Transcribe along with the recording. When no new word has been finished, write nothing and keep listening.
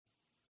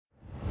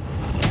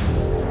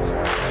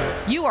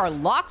You are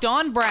Locked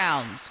On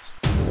Browns,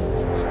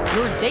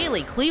 your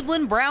daily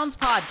Cleveland Browns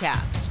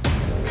podcast.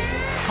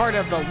 Part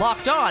of the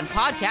Locked On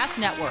Podcast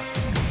Network,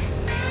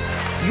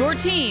 your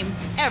team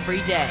every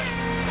day.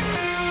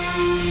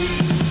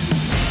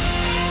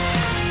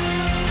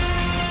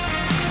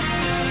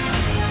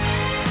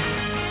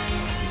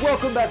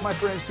 Welcome back, my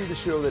friends, to the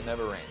show that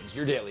never ends.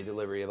 Your daily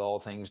delivery of all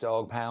things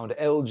Dog Pound,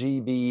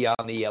 LGB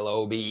on the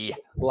LOB.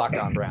 Locked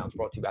On Browns,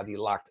 brought to you by the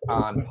Locked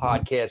On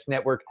Podcast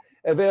Network.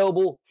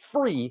 Available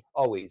free,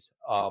 always,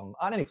 on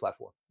any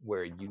platform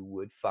where you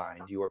would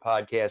find your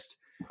podcast.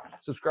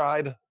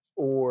 Subscribe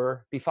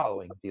or be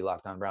following the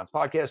Locked On Browns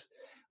podcast.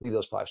 Leave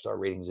those 5-star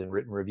ratings and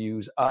written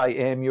reviews. I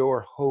am your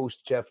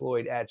host, Jeff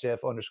Lloyd, at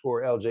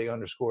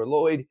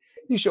Jeff_LJ_Lloyd.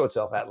 The show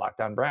itself at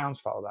Locked On Browns.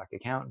 Follow back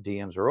account.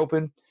 DMs are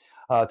open.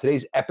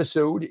 Today's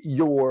episode,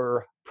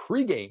 your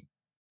pregame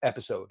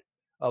episode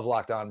of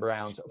Locked On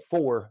Browns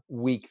for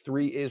Week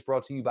 3, is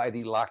brought to you by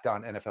the Locked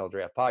On NFL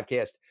Draft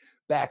Podcast.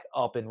 Back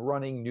up and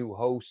running, new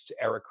hosts,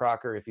 Eric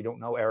Crocker. If you don't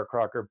know, Eric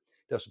Crocker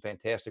does some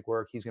fantastic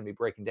work. He's going to be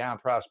breaking down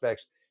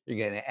prospects. You're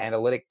getting an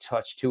analytic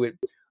touch to it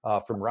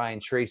from Ryan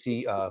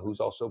Tracy,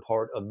 who's also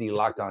part of the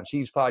Locked On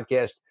Chiefs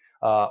podcast,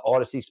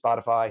 Odyssey,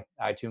 Spotify,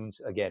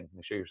 iTunes. Again,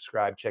 make sure you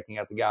subscribe, checking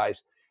out the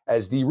guys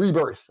as the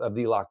rebirth of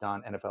the Locked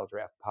On NFL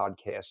Draft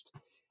podcast,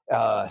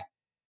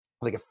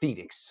 like a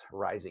phoenix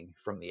rising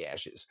from the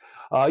ashes.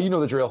 You know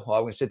the drill.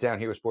 We're going to sit down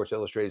here with Sports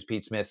Illustrated's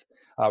Pete Smith.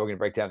 We're going to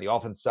break down the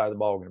offensive side of the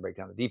ball. We're going to break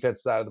down the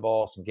defensive side of the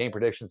ball, some game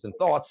predictions and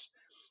thoughts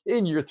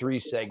in your 3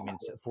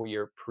 segments for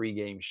your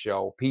pregame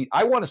show. Pete,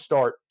 I want to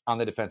start on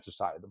the defensive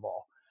side of the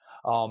ball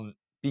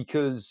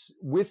because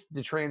with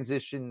the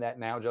transition that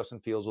now Justin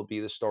Fields will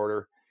be the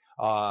starter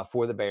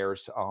for the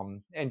Bears,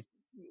 and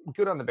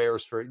good on the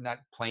Bears for not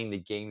playing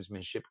the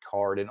gamesmanship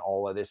card and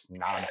all of this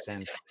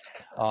nonsense.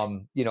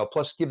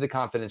 Plus give the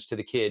confidence to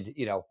the kid,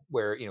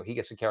 where, he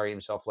gets to carry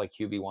himself like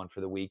QB1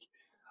 for the week.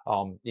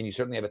 And you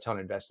certainly have a ton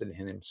invested in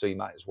him, so you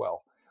might as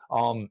well.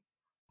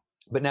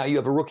 But now you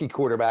have a rookie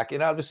quarterback,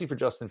 and obviously for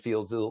Justin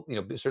Fields, there'll,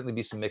 certainly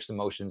be some mixed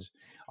emotions,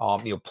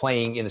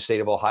 playing in the state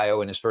of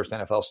Ohio in his first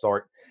NFL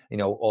start,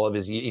 all of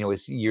his,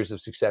 his years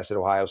of success at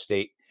Ohio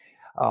State.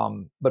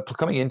 But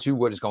coming into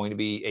what is going to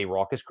be a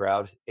raucous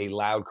crowd, a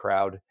loud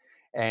crowd,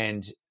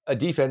 and a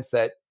defense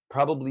that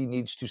probably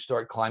needs to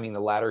start climbing the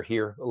ladder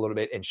here a little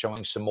bit and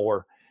showing some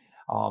more.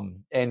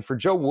 And for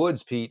Joe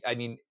Woods, Pete, I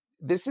mean,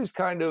 this is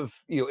kind of,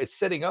 it's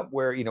setting up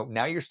where,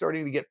 now you're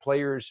starting to get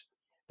players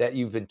that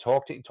you've been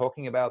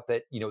talking about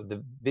that,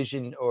 the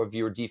vision of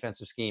your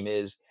defensive scheme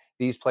is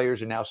these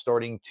players are now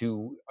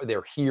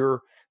they're here,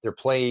 they're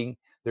playing,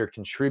 they're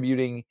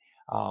contributing.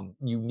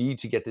 You need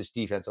to get this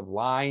defensive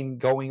line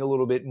going a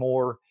little bit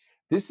more.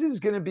 This is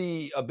going to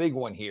be a big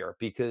one here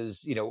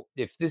because,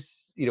 if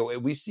this,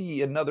 we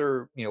see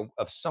another,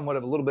 of somewhat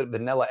of a little bit of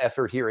vanilla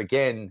effort here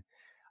again,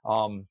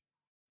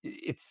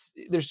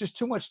 there's just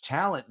too much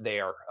talent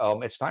there.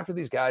 It's time for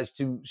these guys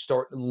to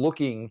start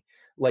looking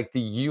like the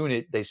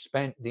unit they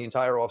spent the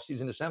entire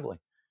offseason assembling.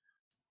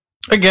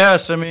 I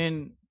guess. I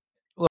mean,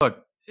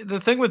 look, the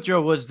thing with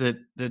Joe Woods that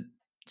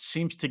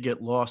seems to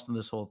get lost in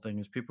this whole thing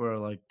is people are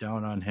like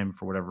down on him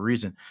for whatever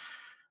reason.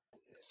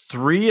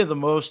 3 of the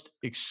most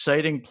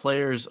exciting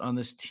players on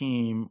this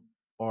team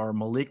are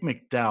Malik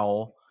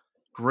McDowell,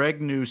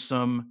 Greg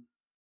Newsome,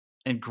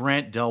 and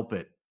Grant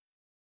Delpit.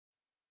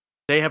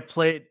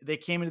 They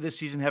came into this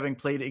season having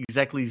played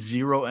exactly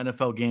 0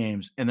 NFL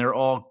games, and they're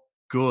all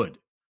good.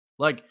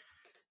 Like,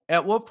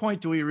 at what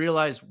point do we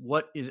realize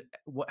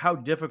how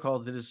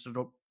difficult it is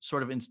to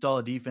sort of install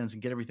a defense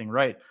and get everything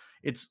right?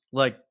 It's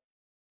like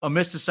a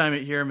missed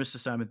assignment here, missed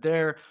assignment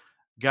there.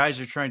 Guys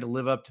are trying to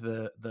live up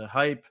to the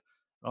hype,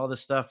 all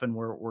this stuff, and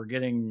we're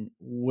getting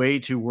way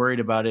too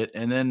worried about it.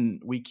 And then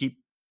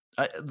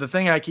the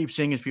thing I keep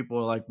seeing is people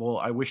are like, well,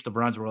 I wish the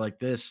Browns were like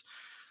this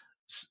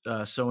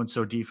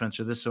so-and-so defense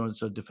or this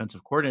so-and-so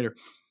defensive coordinator.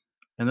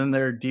 And then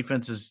their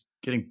defense is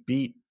getting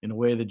beat in a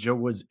way that Joe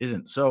Woods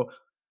isn't. So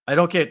I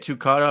don't get too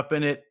caught up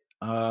in it.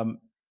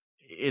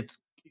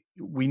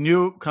 We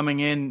knew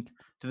coming in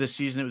to this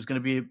season it was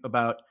going to be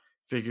about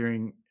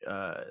figuring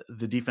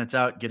the defense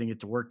out, getting it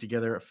to work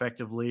together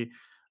effectively.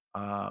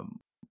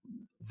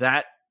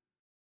 That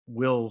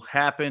will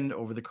happen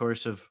over the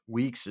course of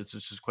weeks. It's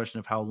just a question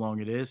of how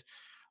long it is.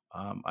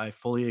 I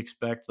fully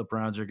expect the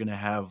Browns are going to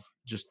have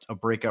just a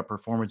breakout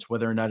performance,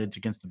 whether or not it's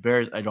against the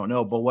Bears, I don't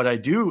know. But what I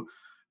do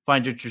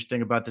find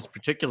interesting about this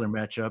particular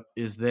matchup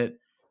is that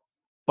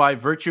by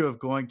virtue of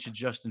going to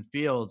Justin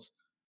Fields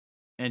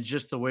and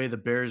just the way the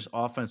Bears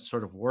offense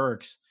sort of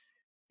works,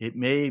 it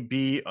may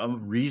be a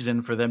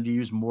reason for them to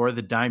use more of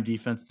the dime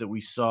defense that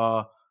we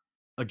saw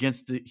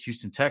against the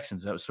Houston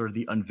Texans. That was sort of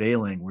the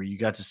unveiling where you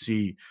got to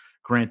see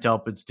Grant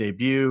Delpit's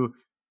debut.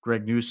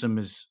 Greg Newsome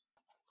is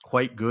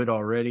quite good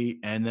already.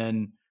 And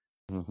then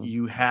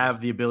you have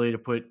the ability to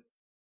put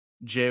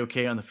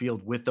JOK on the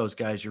field with those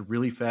guys. You're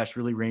really fast,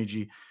 really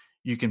rangy.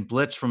 You can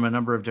blitz from a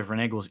number of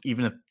different angles,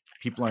 even if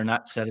people are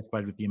not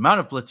satisfied with the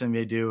amount of blitzing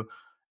they do.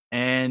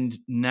 And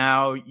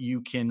now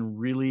you can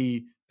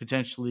really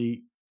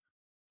potentially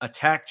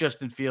attack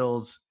Justin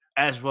Fields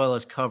as well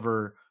as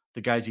cover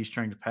the guys he's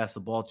trying to pass the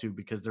ball to,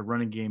 because their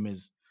running game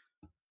is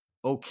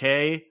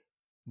okay,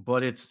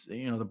 but it's,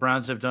 the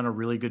Browns have done a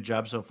really good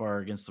job so far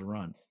against the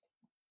run.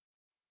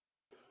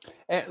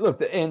 And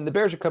look, and the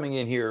Bears are coming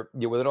in here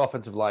with an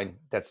offensive line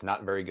that's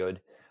not very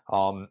good.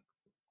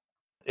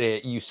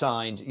 You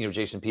signed,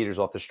 Jason Peters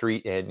off the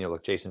street, and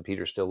look, Jason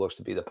Peters still looks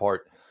to be the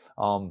part.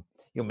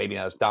 Maybe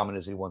not as dominant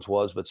as he once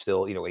was, but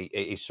still,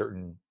 a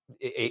certain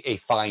a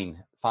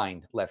fine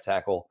left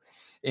tackle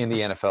in the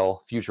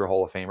NFL, future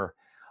Hall of Famer.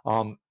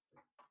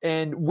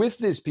 And with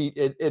this, Pete,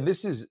 and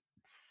this is,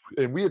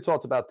 and we had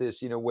talked about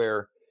this,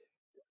 where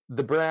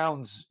the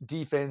Browns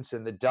defense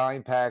and the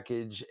dime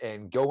package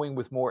and going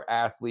with more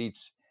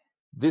athletes,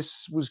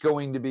 this was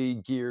going to be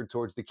geared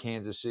towards the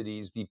Kansas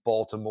Cities, the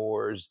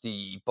Baltimores,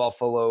 the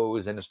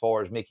Buffaloes, and as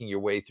far as making your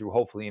way through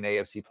hopefully an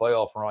AFC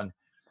playoff run.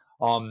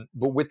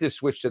 But with this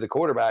switch to the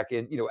quarterback,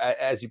 and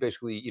as you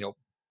basically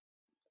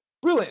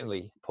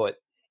brilliantly put,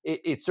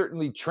 it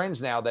certainly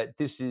trends now that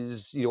this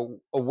is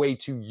a way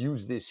to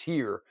use this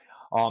here.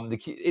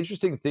 The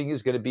interesting thing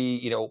is going to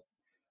be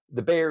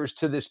the Bears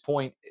to this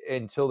point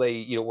until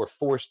they were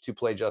forced to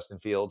play Justin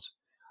Fields.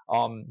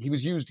 He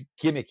was used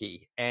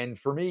gimmicky, and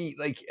for me,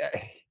 like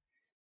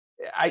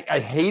I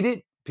hate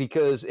it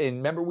because, and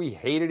remember, we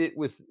hated it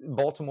with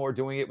Baltimore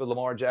doing it with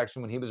Lamar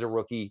Jackson when he was a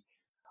rookie.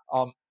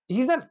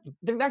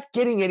 They're not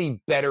getting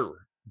any better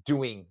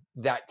doing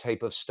that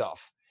type of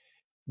stuff.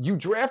 You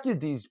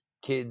drafted these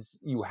kids,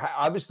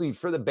 obviously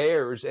for the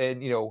Bears,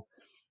 and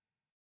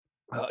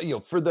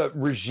for the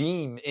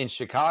regime in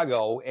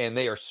Chicago, and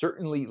they are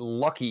certainly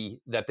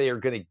lucky that they are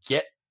going to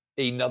get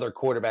another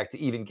quarterback to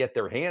even get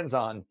their hands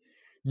on.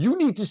 You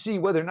need to see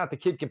whether or not the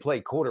kid can play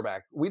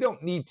quarterback. We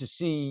don't need to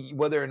see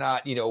whether or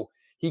not,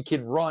 he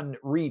can run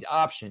read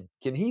option.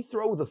 Can he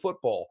throw the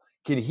football?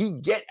 Can he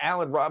get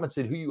Allen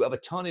Robinson, who you have a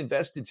ton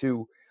invested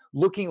to,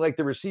 looking like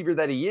the receiver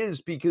that he is?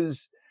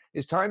 Because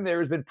his time there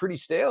has been pretty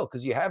stale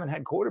because you haven't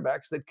had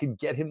quarterbacks that could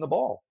get him the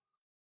ball.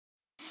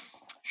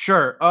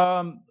 Sure.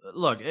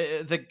 Look,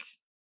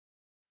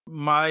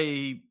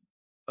 my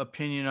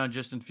opinion on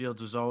Justin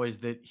Fields was always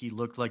that he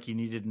looked like he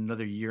needed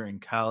another year in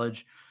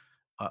college.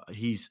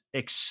 He's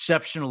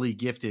exceptionally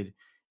gifted,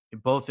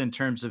 both in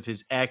terms of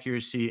his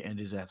accuracy and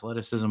his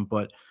athleticism,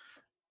 but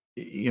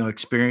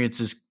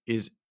experience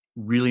is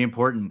really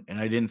important, and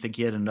I didn't think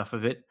he had enough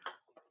of it.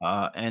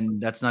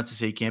 And that's not to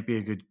say he can't be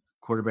a good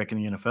quarterback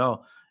in the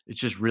NFL. It's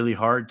just really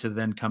hard to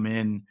then come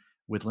in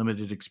with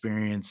limited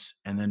experience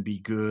and then be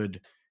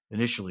good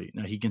initially.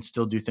 Now, he can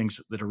still do things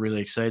that are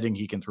really exciting.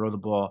 He can throw the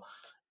ball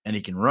and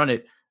he can run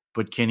it,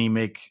 but can he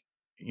make,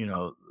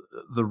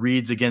 the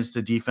reads against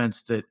the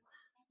defense that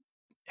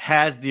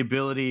has the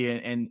ability,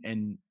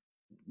 and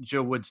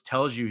Joe Woods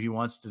tells you he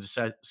wants to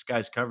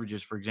disguise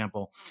coverages, for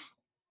example.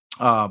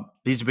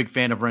 He's a big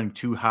fan of running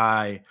too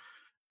high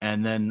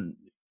and then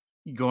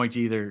going to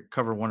either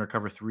cover one or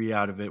cover three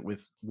out of it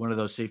with one of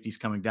those safeties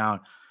coming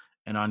down.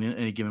 And on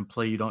any given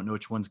play, you don't know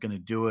which one's going to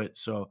do it.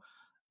 So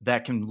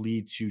that can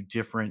lead to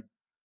different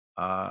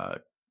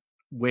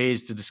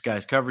ways to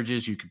disguise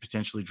coverages. You could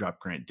potentially drop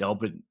Grant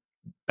Delpit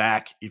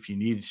back if you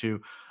needed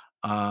to,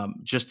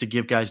 just to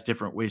give guys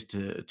different ways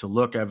to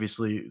look.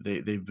 Obviously,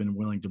 they've been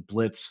willing to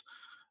blitz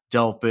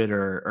Delpit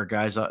or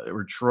guys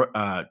or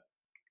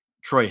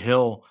Troy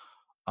Hill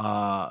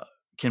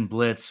can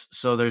blitz.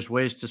 So there's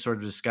ways to sort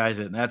of disguise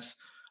it. And that's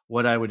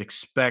what I would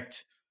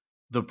expect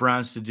the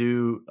Browns to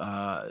do.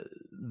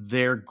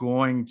 They're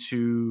going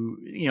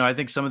to, I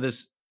think some of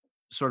this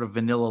sort of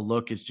vanilla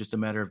look is just a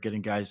matter of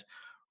getting guys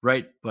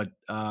right. But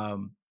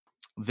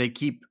they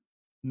keep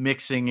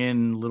mixing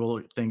in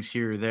little things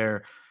here or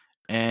there.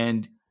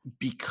 And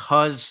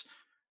because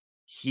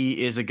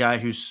he is a guy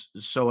who's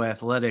so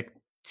athletic,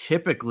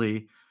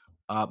 typically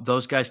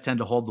those guys tend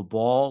to hold the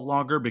ball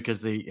longer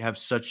because they have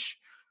such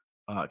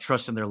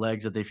trust in their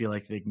legs that they feel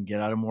like they can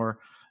get out of more.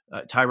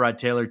 Tyrod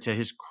Taylor, to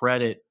his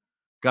credit,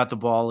 got the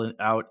ball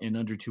out in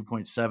under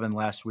 2.7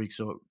 last week.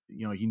 So,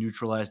 he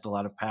neutralized a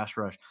lot of pass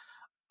rush.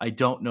 I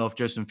don't know if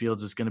Justin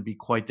Fields is going to be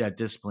quite that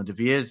disciplined. If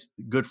he is,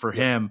 good for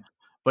him.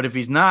 But if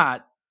he's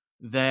not,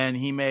 then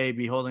he may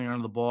be holding on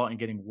to the ball and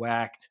getting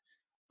whacked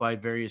by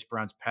various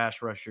Browns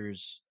pass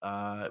rushers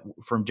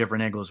from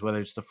different angles, whether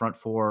it's the front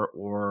four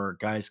or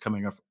guys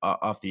coming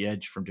off the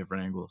edge from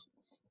different angles.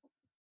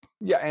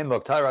 Yeah, and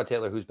look, Tyrod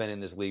Taylor, who's been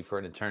in this league for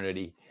an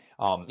eternity,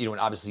 and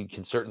obviously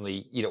can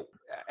certainly,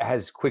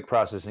 has quick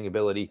processing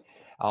ability.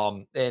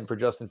 And for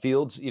Justin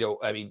Fields,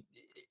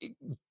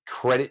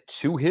 credit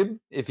to him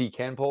if he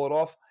can pull it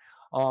off.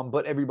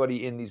 But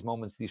everybody in these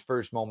moments, these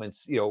first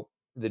moments,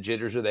 the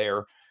jitters are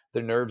there,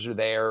 the nerves are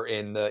there,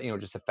 and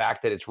just the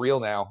fact that it's real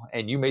now.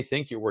 And you may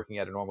think you're working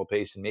at a normal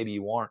pace, and maybe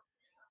you aren't.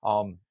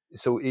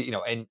 So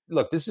and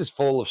look, this is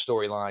full of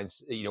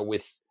storylines.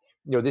 With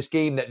this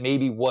game that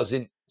maybe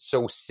wasn't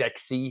so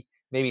sexy,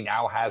 maybe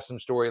now has some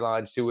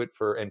storylines to it.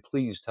 And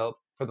please tell,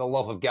 for the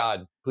love of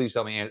God, please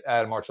tell me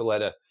Adam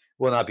Archuleta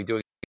will not be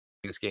doing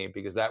this game,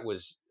 because that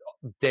was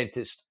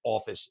dentist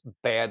office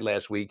bad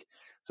last week.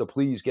 So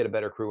please get a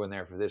better crew in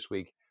there for this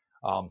week.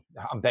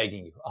 I'm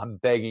begging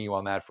you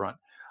on that front.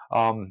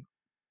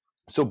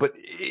 But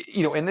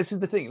and this is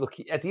the thing. Look,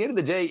 at the end of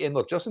the day, and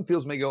look, Justin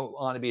Fields may go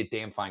on to be a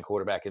damn fine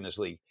quarterback in this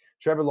league.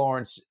 Trevor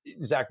Lawrence,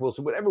 Zach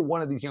Wilson, whatever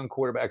one of these young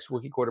quarterbacks,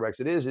 rookie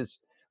quarterbacks it is,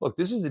 this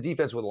is the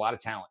defense with a lot of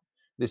talent.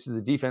 This is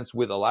the defense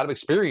with a lot of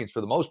experience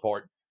for the most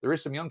part. There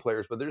is some young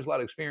players, but there's a lot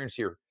of experience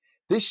here.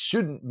 This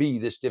shouldn't be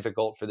this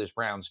difficult for this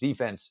Browns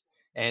defense.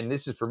 And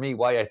this is, for me,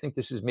 why I think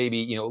this is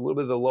maybe, a little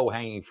bit of the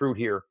low-hanging fruit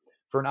here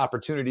for an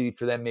opportunity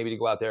for them maybe to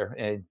go out there,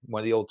 and one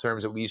of the old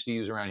terms that we used to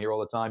use around here all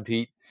the time,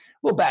 Pete,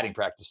 a little batting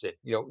practice it.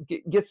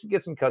 Get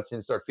some cuts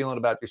in, start feeling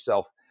about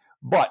yourself.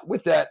 But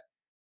with that,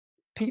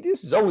 Pete,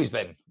 this has always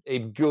been a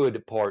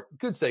good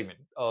segment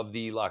of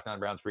the Locked On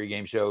Browns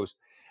pregame shows.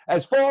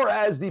 As far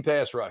as the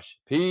pass rush,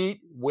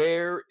 Pete,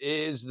 where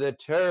is the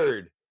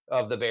turd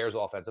of the Bears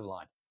offensive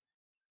line?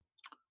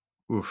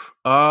 Oof.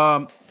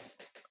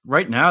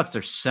 Right now it's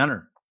their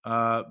center.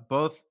 Center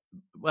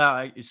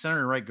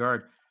and right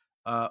guard.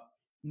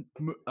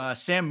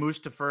 Sam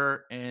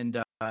Mustipher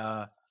and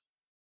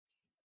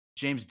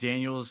James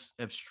Daniels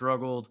have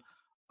struggled.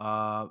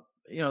 None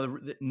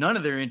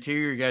of their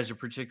interior guys are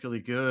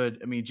particularly good.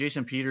 I mean,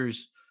 Jason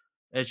Peters,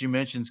 as you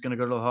mentioned, is going to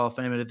go to the Hall of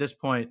Fame. And at this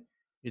point,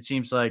 it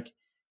seems like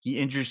he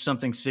injures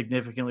something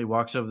significantly,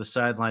 walks over the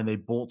sideline, they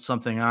bolt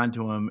something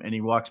onto him, and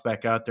he walks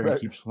back out there and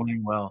keeps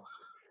playing well.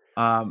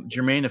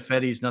 Jermaine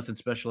Ifedi is nothing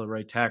special at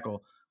right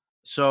tackle.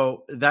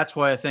 So that's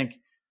why I think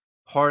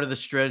part of the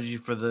strategy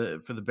for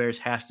the Bears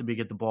has to be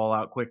get the ball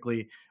out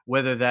quickly,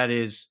 whether that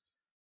is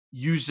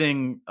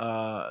using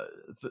the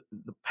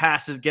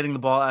passes, getting the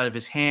ball out of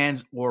his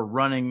hands, or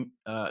running,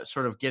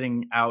 sort of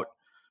getting out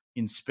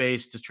in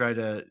space to try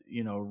to,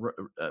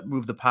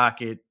 move the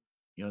pocket,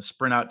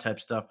 sprint out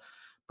type stuff.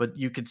 But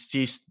you could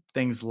see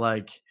things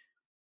like,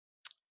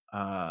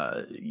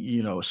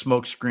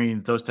 smoke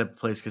screens, those type of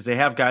plays, because they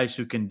have guys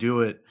who can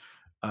do it,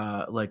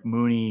 like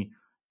Mooney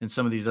and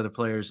some of these other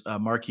players,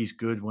 Marquise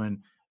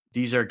Goodwin.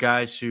 These are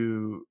guys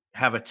who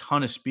have a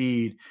ton of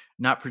speed,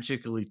 not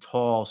particularly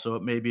tall, so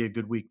it may be a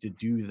good week to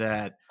do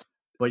that.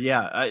 But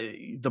yeah,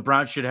 the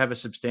Browns should have a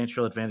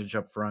substantial advantage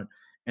up front,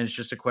 and it's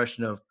just a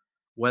question of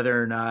whether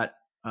or not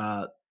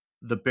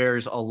the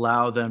Bears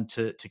allow them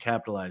to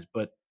capitalize.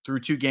 But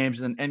through two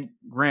games, and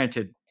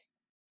granted,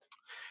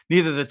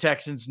 neither the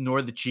Texans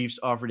nor the Chiefs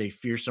offered a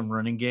fearsome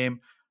running game,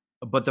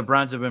 but the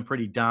Browns have been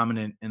pretty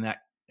dominant in that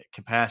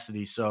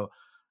capacity. So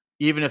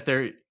even if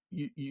they're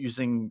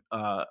using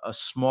a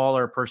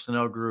smaller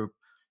personnel group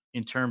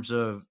in terms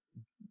of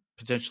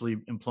potentially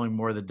employing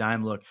more of the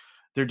dime look,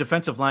 their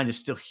defensive line is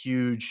still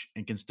huge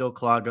and can still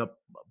clog up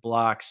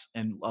blocks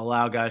and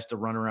allow guys to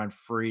run around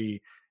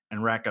free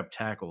and rack up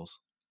tackles.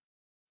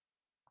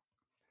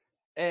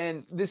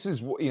 And this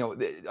is,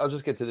 I'll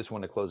just get to this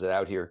one to close it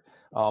out here.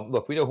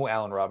 Look, we know who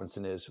Allen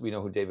Robinson is. We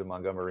know who David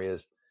Montgomery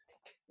is.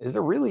 Is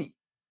there really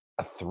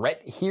a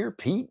threat here,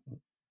 Pete,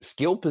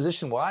 skill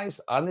position-wise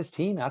on this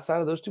team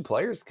outside of those two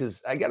players?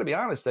 Because I got to be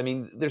honest, I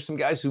mean, there's some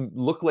guys who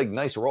look like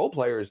nice role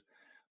players,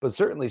 but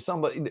certainly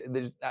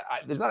there's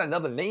not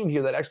another name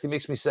here that actually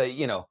makes me say,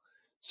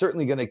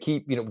 certainly going to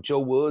keep, Joe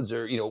Woods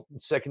or,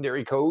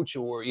 secondary coach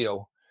or,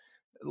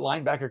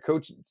 linebacker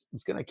coach.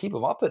 It's going to keep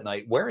them up at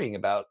night worrying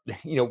about,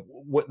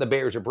 what the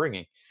Bears are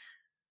bringing.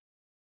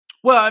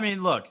 Well, I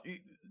mean, look,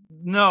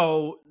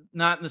 no,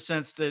 not in the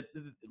sense that,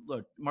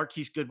 look,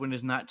 Marquise Goodwin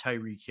is not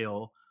Tyreek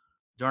Hill.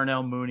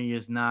 Darnell Mooney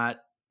is not,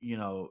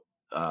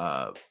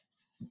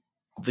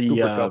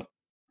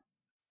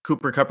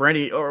 Cooper Kupp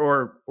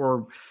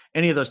or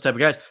any of those type of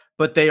guys,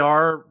 but they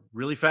are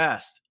really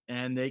fast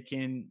and they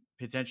can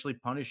potentially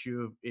punish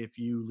you if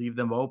you leave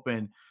them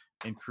open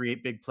and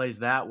create big plays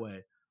that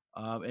way.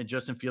 And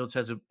Justin Fields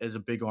has a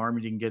big arm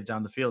and he can get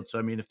down the field. So,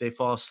 I mean, if they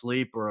fall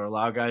asleep or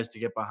allow guys to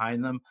get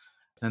behind them,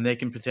 then they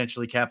can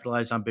potentially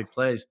capitalize on big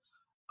plays.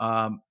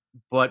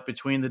 But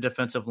between the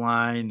defensive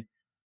line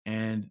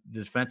and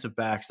the defensive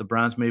backs, the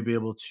Browns may be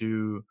able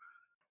to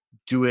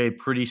do a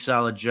pretty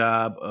solid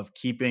job of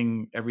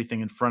keeping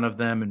everything in front of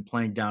them and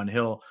playing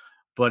downhill.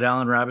 But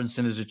Allen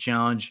Robinson is a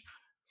challenge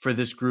for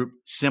this group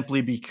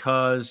simply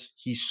because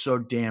he's so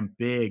damn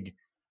big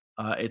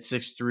at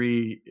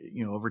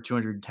 6'3", over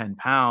 210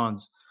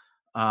 pounds.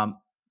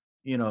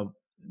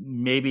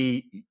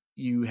 Maybe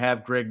you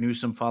have Greg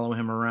Newsome follow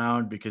him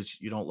around because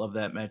you don't love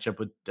that matchup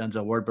with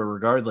Denzel Ward, but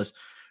regardless,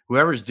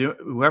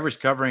 whoever's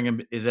covering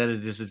him is at a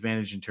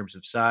disadvantage in terms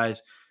of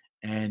size.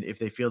 And if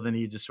they feel the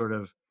need to sort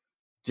of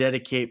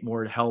dedicate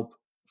more help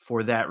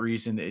for that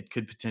reason, it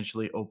could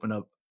potentially open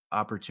up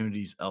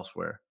opportunities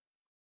elsewhere.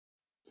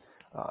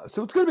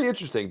 So it's going to be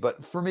interesting,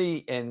 but for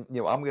me, and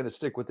I'm going to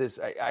stick with this.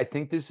 I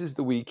think this is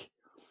the week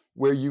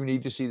where you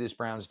need to see this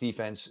Browns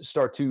defense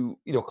start to,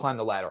 climb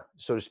the ladder,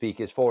 so to speak,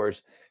 as far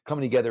as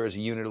coming together as a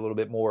unit a little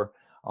bit more.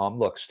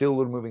 Look, still a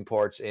little moving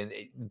parts, and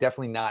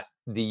definitely not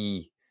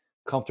the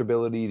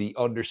comfortability, the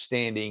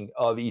understanding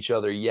of each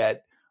other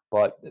yet,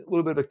 but a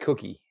little bit of a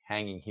cookie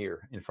hanging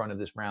here in front of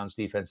this Browns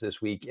defense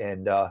this week.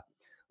 And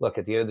look,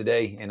 at the end of the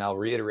day, and I'll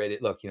reiterate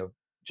it, look,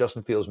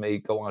 Justin Fields may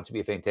go on to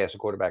be a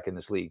fantastic quarterback in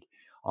this league,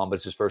 but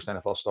it's his first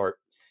NFL start.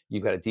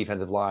 You've got a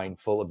defensive line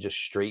full of just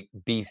straight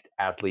beast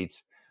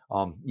athletes.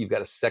 You've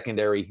got a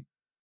secondary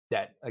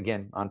that,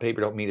 again, on paper,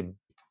 don't mean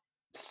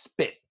to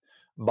spit,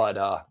 but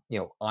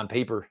on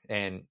paper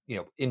and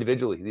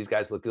individually, these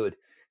guys look good.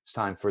 It's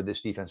time for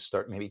this defense to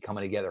start maybe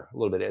coming together a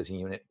little bit as a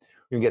unit.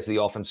 We're gonna get to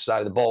the offense side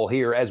of the ball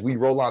here as we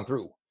roll on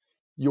through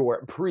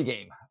your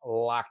pregame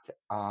Locked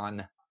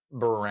On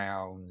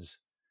Browns.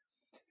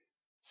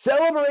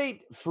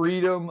 Celebrate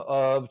freedom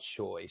of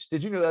choice.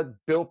 Did you know that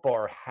Built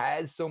Bar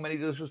has so many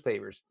delicious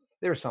flavors?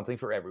 There's something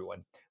for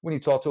everyone. When you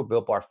talk to a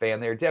Built Bar fan,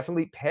 they're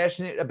definitely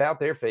passionate about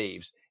their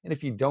faves. And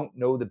if you don't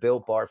know the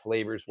Built Bar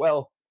flavors,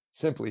 well,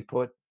 simply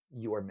put,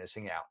 you are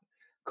missing out.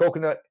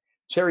 Coconut,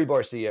 cherry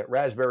barcia,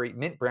 raspberry,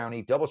 mint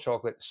brownie, double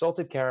chocolate,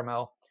 salted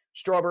caramel,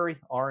 strawberry,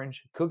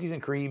 orange, cookies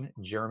and cream,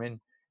 German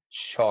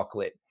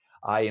chocolate.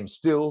 I am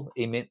still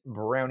a mint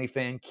brownie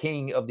fan,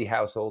 king of the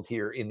household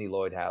here in the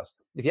Lloyd house.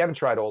 If you haven't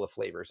tried all the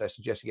flavors, I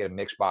suggest you get a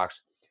mix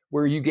box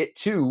where you get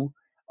 2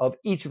 of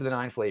each of the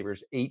 9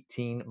 flavors,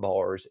 18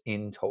 bars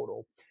in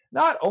total.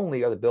 Not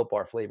only are the Built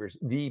Bar flavors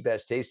the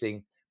best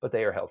tasting, but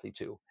they are healthy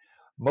too.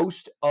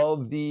 Most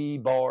of the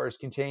bars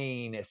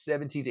contain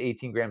 17 to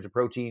 18 grams of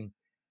protein,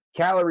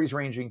 calories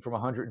ranging from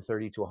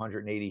 130 to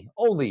 180,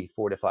 only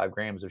 4 to 5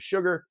 grams of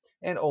sugar,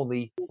 and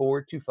only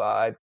 4 to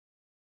 5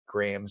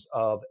 grams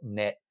of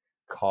net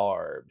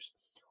carbs.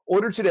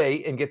 Order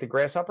today and get the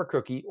grasshopper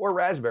cookie or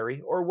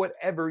raspberry or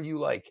whatever you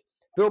like.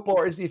 Built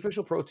Bar is the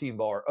official protein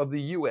bar of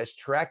the U.S.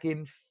 track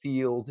and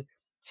field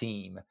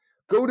team.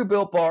 Go to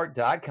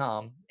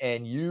BuiltBar.com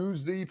and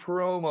use the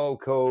promo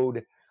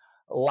code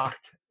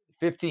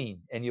LOCKED15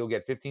 and you'll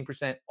get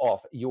 15%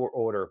 off your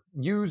order.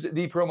 Use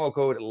the promo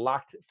code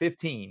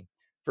LOCKED15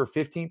 for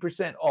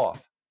 15%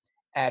 off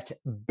at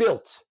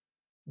Built.com.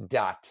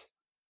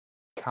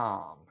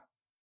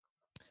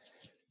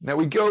 Now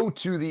we go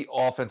to the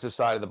offensive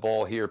side of the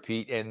ball here,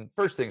 Pete. And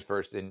first things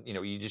first, and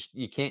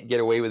you can't get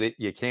away with it.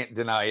 You can't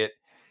deny it.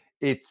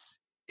 It's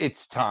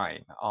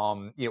time.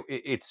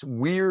 It's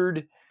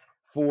weird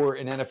for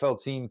an NFL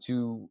team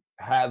to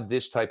have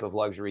this type of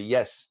luxury.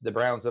 Yes, the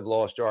Browns have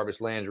lost Jarvis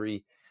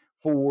Landry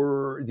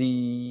for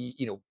the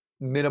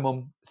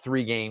minimum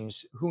 3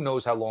 games. Who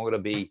knows how long it'll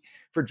be?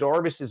 For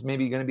Jarvis is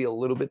maybe going to be a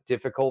little bit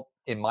difficult,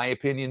 in my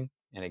opinion.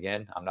 And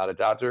again, I'm not a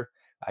doctor.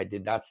 I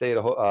did not stay at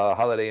a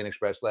Holiday Inn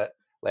Express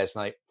last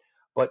night,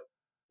 but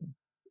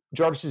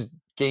Jarvis's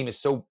game is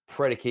so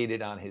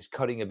predicated on his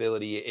cutting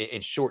ability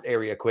and short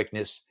area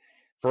quickness.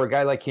 For a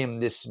guy like him,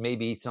 this may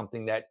be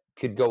something that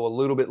could go a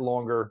little bit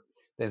longer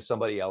than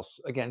somebody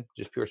else. Again,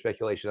 just pure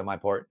speculation on my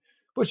part.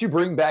 But you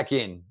bring back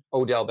in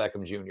Odell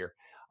Beckham Jr.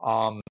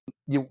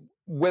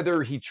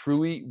 Whether he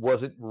truly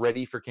wasn't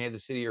ready for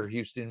Kansas City or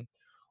Houston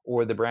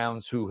or the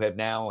Browns, who have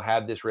now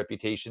had this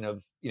reputation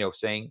of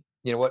saying,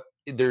 you know what,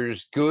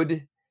 there's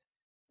good.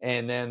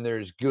 And then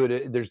there's good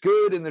and there's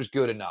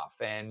good enough.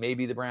 And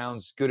maybe the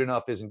Browns good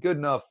enough isn't good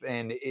enough,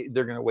 and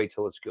they're going to wait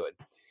till it's good.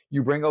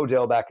 You bring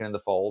Odell back into the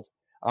fold.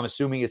 I'm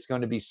assuming it's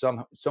going to be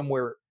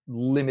somewhere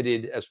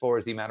limited as far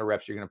as the amount of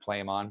reps you're going to play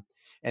him on.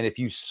 And if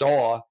you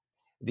saw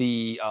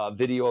the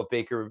video of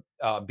Baker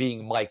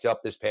being mic'd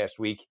up this past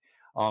week,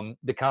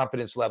 the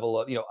confidence level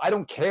of, I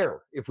don't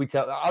care if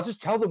I'll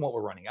just tell them what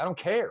we're running. I don't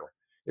care.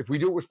 If we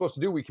do what we're supposed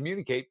to do, we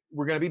communicate,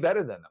 we're going to be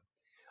better than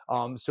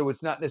them. So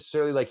it's not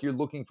necessarily like you're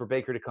looking for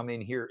Baker to come in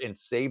here and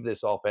save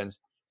this offense.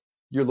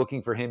 You're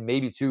looking for him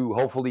maybe to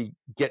hopefully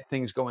get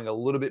things going a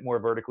little bit more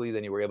vertically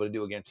than you were able to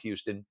do against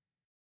Houston.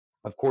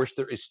 Of course,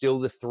 there is still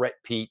the threat,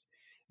 Pete,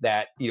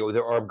 that,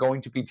 there are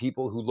going to be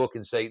people who look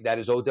and say, that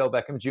is Odell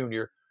Beckham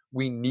Jr.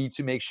 We need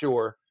to make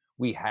sure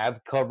we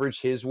have coverage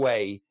his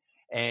way.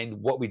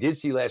 And what we did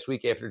see last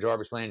week after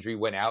Jarvis Landry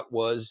went out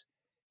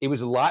it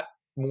was a lot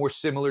more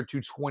similar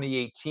to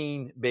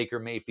 2018 Baker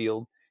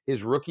Mayfield,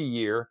 his rookie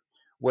year,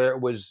 where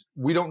it was,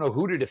 we don't know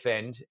who to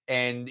defend,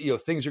 and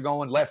things are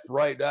going left,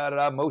 right,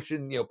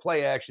 motion,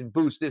 play action,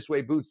 boots this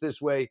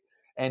way,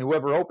 and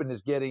whoever open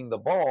is getting the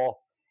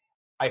ball.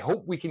 I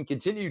hope we can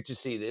continue to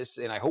see this,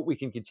 and I hope we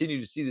can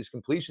continue to see this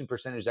completion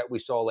percentage that we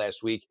saw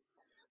last week,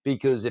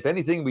 because if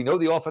anything, we know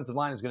the offensive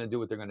line is going to do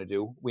what they're going to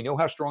do. We know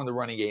how strong the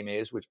running game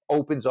is, which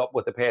opens up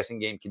what the passing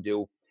game can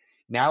do.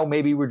 Now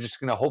maybe we're just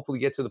going to hopefully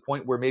get to the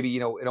point where maybe,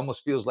 it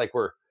almost feels like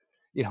we're,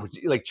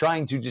 like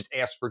trying to just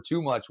ask for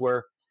too much,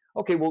 where,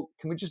 okay, well,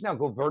 can we just now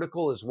go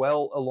vertical as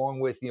well, along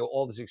with,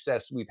 all the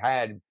success we've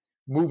had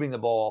moving the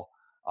ball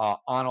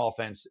on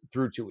offense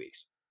through 2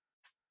 weeks?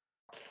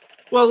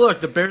 Well,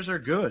 look, the Bears are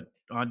good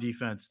on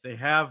defense. They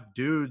have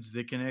dudes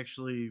that can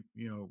actually,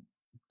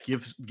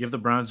 give the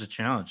Browns a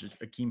challenge.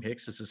 Akeem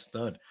Hicks is a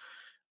stud.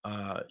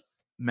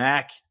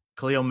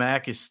 Khalil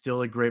Mack is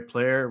still a great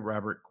player.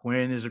 Robert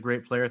Quinn is a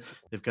great player.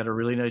 They've got a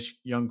really nice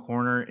young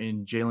corner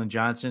in Jalen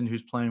Johnson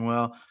who's playing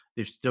well.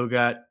 They've still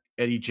got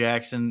Eddie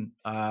Jackson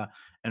and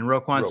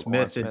Roquan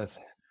Smith.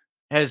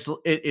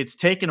 It's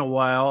taken a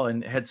while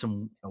and had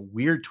some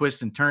weird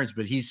twists and turns,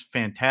 but he's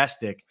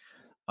fantastic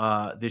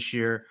this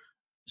year.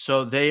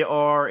 So they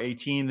are a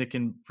team that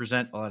can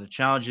present a lot of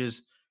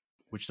challenges.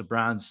 which the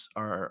Browns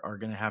are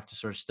going to have to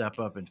sort of step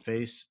up and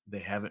face. They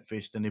haven't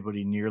faced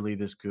anybody nearly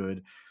this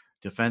good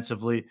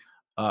defensively.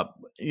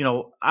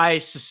 I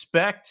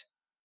suspect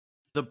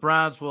the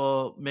Browns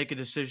will make a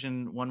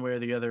decision one way or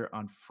the other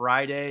on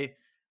Friday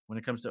when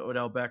it comes to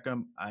Odell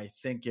Beckham. I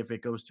think if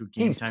it goes to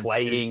game He's time,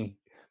 playing.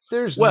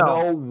 There's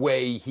no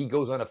way he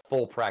goes on a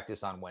full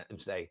practice on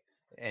Wednesday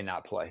and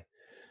not play.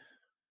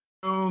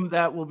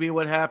 That will be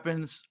what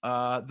happens.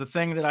 The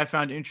thing that I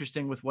found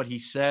interesting with what he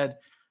said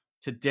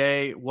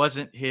today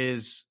wasn't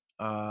his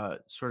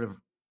sort of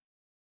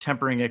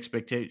tempering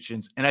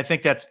expectations. And I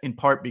think that's in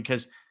part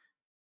because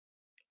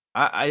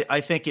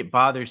I think it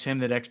bothers him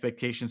that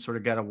expectations sort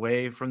of got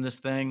away from this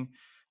thing.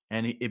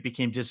 And it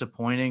became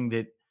disappointing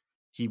that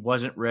he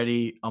wasn't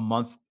ready a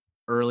month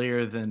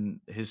earlier than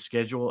his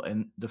schedule.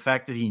 And the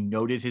fact that he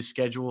noted his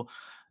schedule,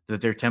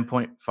 that they're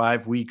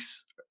 10.5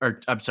 weeks,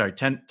 or I'm sorry,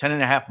 10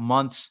 and a half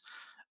months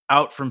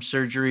out from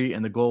surgery.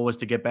 And the goal was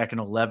to get back in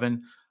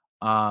 11.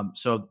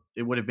 So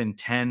it would have been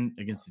 10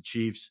 against the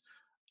Chiefs.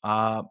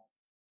 There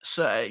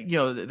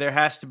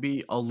has to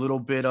be a little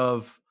bit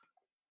of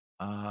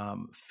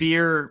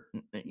fear,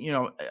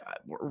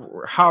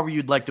 however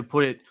you'd like to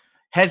put it,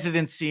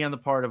 hesitancy on the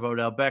part of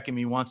Odell Beckham.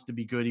 He wants to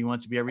be good. He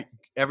wants to be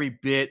every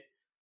bit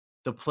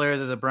the player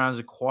that the Browns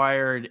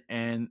acquired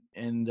and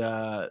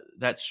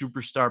that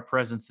superstar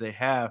presence they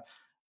have.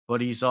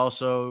 But he's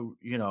also,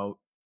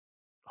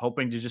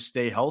 hoping to just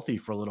stay healthy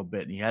for a little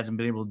bit. And he hasn't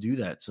been able to do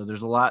that. So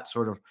there's a lot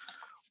sort of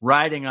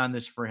riding on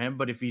this for him.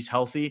 But if he's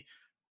healthy,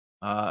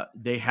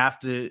 they have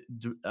to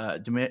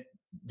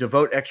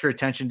devote extra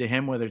attention to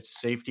him, whether it's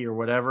safety or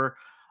whatever.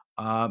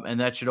 And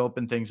that should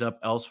open things up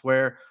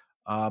elsewhere.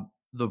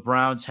 The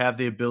Browns have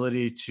the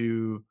ability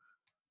to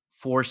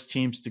force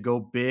teams to go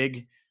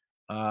big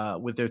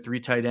with their 3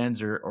 tight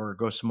ends or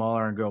go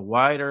smaller and go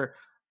wider.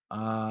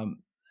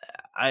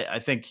 I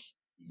think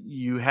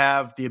you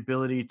have the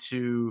ability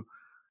to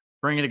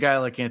bring in a guy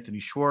like Anthony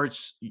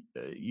Schwartz.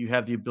 You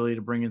have the ability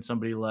to bring in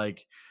somebody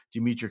like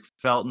Demetric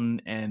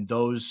Felton, and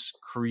those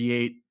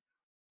create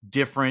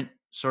different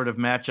sort of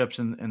matchups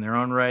in their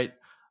own right.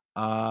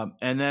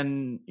 And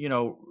then,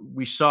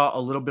 we saw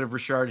a little bit of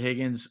Rashard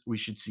Higgins. We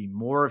should see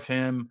more of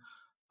him.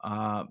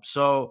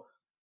 So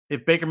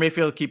if Baker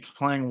Mayfield keeps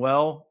playing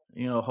well,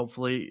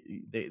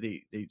 hopefully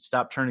they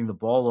stop turning the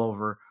ball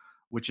over,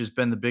 which has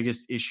been the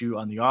biggest issue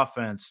on the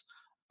offense.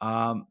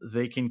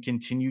 They can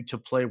continue to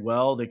play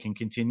well. They can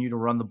continue to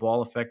run the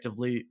ball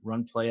effectively,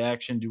 run play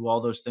action, do all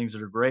those things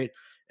that are great.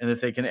 And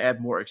if they can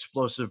add more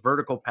explosive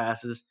vertical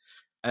passes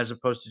as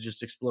opposed to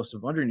just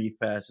explosive underneath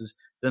passes,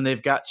 then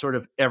they've got sort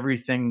of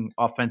everything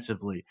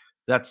offensively.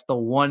 That's the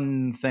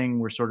one thing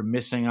we're sort of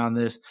missing on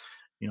this.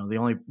 The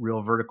only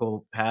real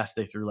vertical pass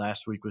they threw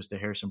last week was to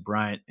Harrison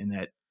Bryant in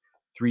that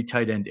 3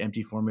 tight end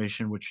empty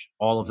formation, which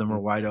all of them were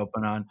wide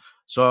open on.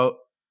 So,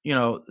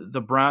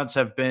 the Browns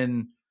have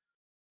been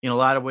in a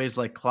lot of ways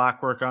like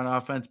clockwork on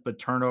offense, but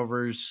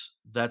turnovers,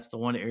 that's the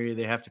one area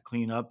they have to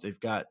clean up. They've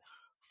got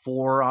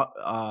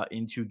 4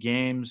 in 2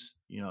 games.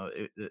 A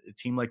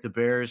team like the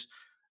Bears,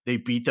 they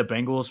beat the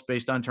Bengals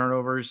based on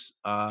turnovers.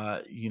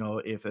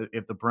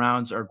 If the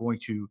Browns are going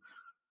to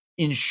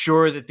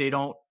ensure that they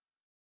don't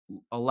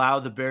allow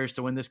the Bears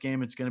to win this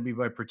game, it's going to be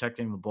by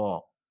protecting the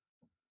ball.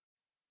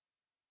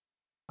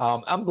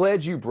 I'm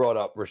glad you brought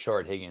up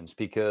Rashard Higgins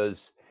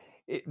because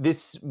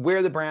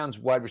where the Browns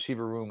wide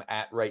receiver room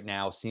at right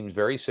now seems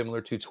very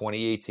similar to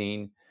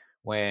 2018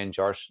 when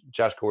Josh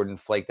Gordon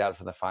flaked out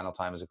for the final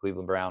time as a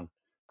Cleveland Brown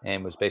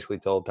and was basically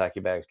told, pack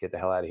your bags, get the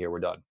hell out of here, we're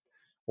done.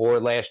 Or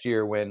last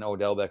year when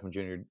Odell Beckham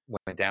Jr.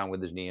 went down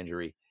with his knee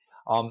injury.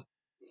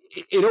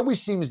 It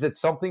always seems that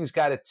something's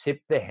got to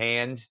tip the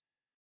hand,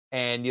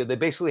 and they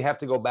basically have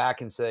to go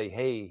back and say,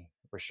 hey,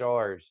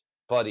 Rashard,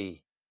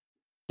 buddy,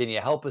 can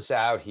you help us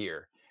out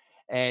here?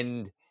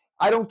 And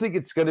I don't think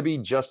it's going to be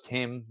just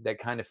him that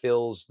kind of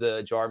fills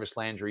the Jarvis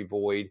Landry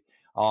void.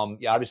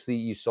 Obviously,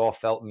 you saw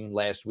Felton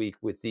last week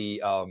with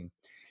the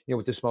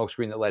with the smoke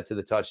screen that led to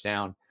the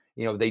touchdown.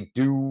 They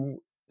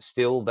do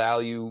still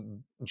value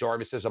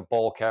Jarvis as a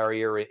ball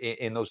carrier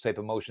in those type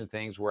of motion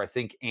things, where I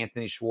think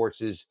Anthony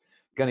Schwartz is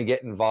going to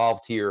get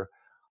involved here.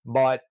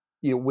 But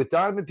with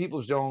Donovan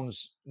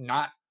Peoples-Jones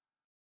not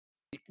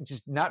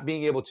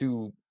being able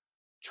to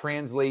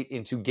translate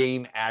into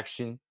game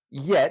action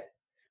yet,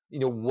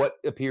 what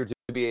appeared to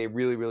be a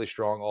really, really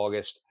strong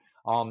August.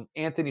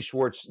 Anthony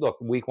Schwartz, look,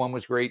 week 1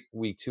 was great.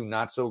 Week 2,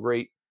 not so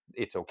great.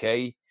 It's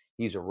okay.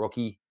 He's a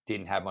rookie.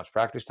 Didn't have much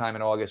practice time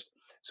in August.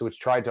 So it's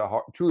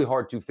truly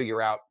hard to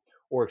figure out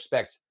or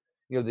expect,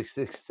 the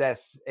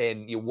success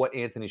and what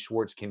Anthony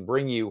Schwartz can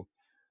bring you.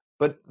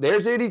 But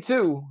there's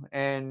 82.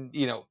 And,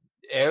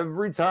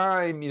 every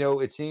time,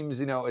 it seems,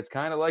 it's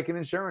kind of like an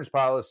insurance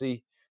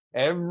policy.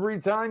 Every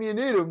time you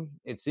need them,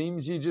 it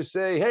seems you just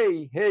say,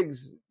 hey,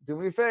 Higgs, do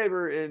me a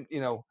favor. And,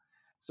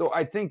 so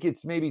I think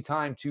it's maybe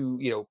time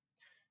to,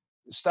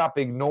 stop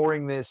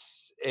ignoring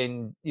this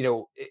and,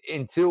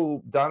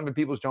 until Donovan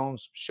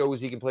Peoples-Jones shows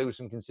he can play with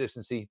some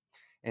consistency,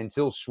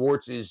 until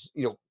Schwartz is,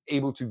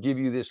 able to give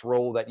you this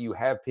role that you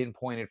have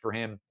pinpointed for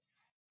him,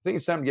 think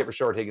it's time to get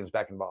Rashard Higgins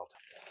back involved.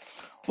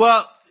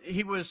 Well,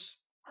 he was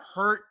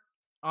hurt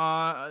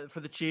for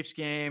the Chiefs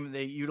game.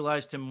 They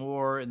utilized him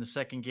more in the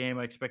second game.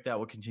 I expect that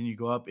will continue to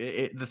go up.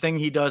 The thing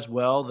he does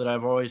well that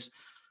I've always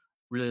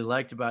really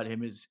liked about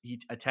him is he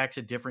attacks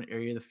a different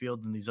area of the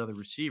field than these other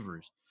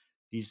receivers.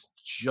 He's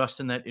just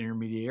in that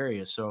intermediate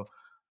area. So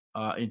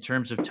in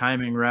terms of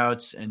timing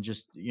routes and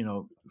just,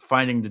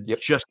 finding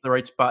just the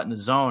right spot in the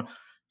zone,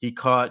 he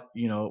caught,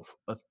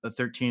 a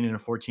 13 and a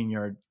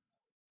 14-yard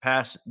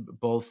pass.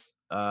 Both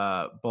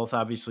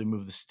obviously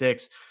move the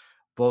sticks.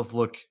 Both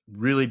look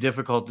really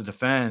difficult to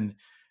defend.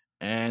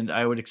 And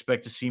I would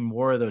expect to see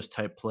more of those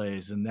type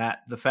plays. And that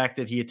the fact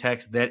that he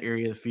attacks that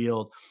area of the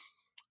field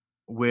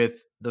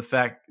with the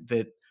fact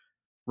that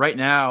right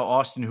now,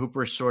 Austin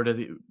Hooper is sort of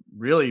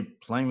really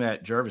playing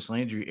that Jarvis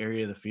Landry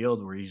area of the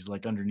field where he's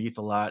like underneath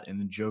a lot and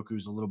then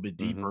Njoku's a little bit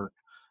deeper,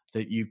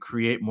 that you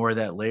create more of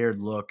that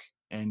layered look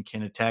and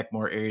can attack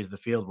more areas of the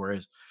field.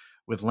 Whereas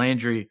with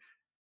Landry,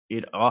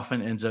 it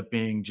often ends up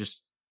being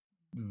just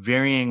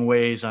varying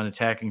ways on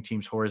attacking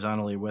teams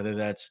horizontally, whether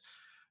that's,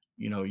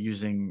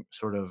 using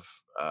sort of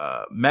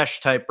mesh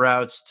type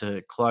routes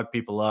to clog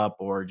people up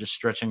or just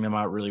stretching them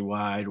out really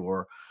wide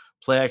or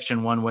play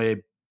action one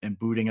way and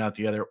booting out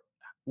the other.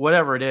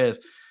 Whatever it is,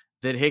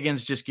 that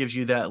Higgins just gives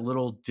you that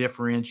little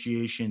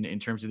differentiation in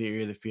terms of the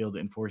area of the field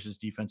and forces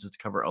defenses to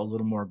cover a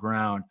little more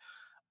ground.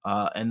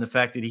 And the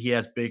fact that he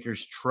has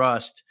Baker's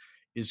trust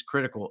is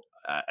critical.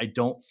 I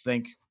don't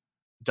think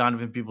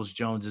Donovan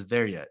Peoples-Jones is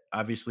there yet.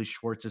 Obviously,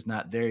 Schwartz is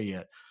not there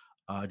yet.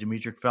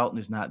 Demetric Felton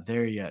is not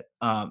there yet.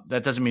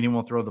 That doesn't mean he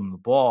won't throw them the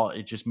ball.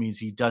 It just means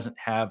he doesn't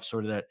have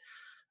sort of that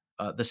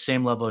the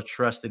same level of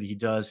trust that he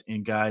does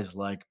in guys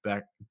like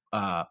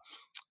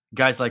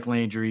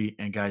Landry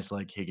and guys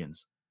like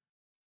Higgins.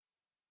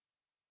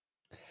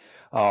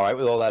 All right.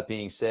 With all that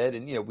being said,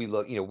 and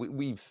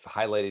we've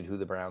highlighted who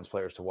the Browns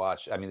players to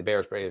watch. I mean, the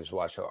Bears players to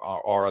watch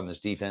are on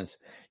this defense.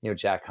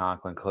 Jack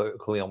Conklin,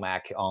 Khalil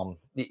Mack.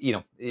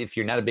 If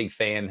you're not a big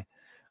fan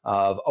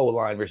of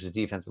O-line versus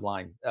defensive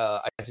line,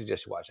 I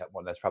suggest you watch that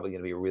one. That's probably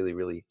going to be a really,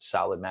 really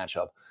solid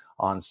matchup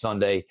on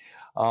Sunday.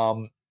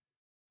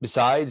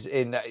 Besides,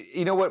 and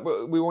you know what,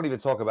 we won't even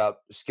talk about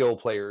skill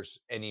players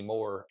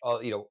anymore.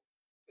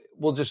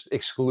 We'll just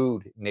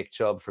exclude Nick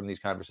Chubb from these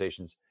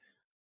conversations.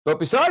 But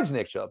besides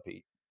Nick Chubb,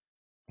 Pete,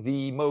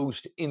 the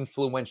most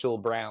influential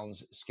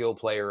Browns skill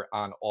player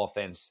on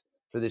offense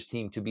for this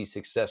team to be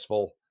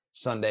successful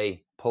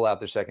Sunday, pull out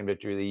their second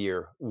victory of the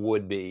year,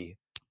 would be?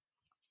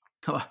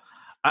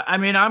 I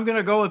mean, I'm going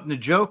to go with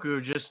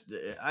Njoku. Just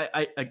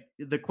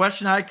the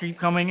question I keep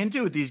coming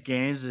into with these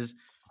games is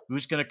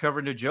who's going to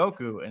cover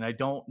Njoku, and I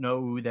don't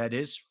know who that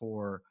is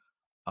for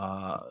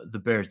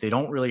the Bears. They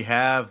don't really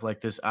have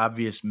like this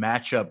obvious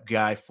matchup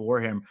guy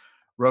for him.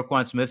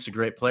 Roquan Smith's a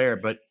great player,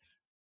 but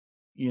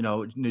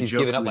Njoku, he's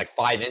giving up like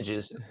 5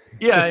 inches.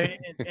 Yeah,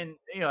 and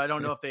I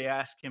don't know if they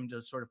ask him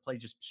to sort of play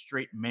just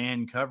straight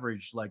man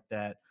coverage like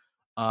that.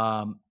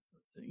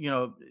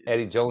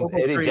 Eddie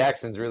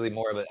Jackson's really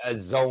more of a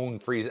zone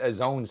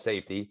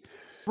safety.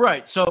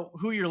 Right. So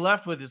who you're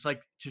left with is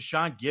like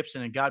Tashawn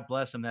Gibson, and God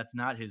bless him, that's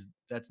not his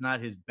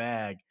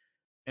bag.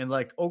 And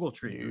like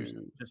Ogletree, who's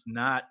just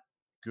not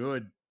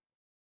good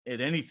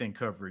at anything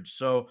coverage.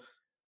 So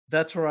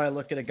that's where I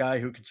look at a guy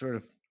who can sort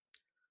of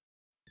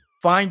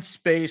find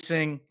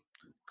spacing,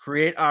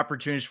 create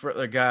opportunities for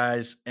other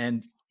guys,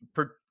 and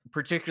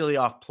particularly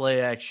off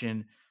play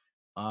action,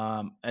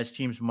 as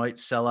teams might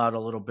sell out a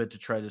little bit to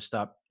try to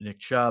stop Nick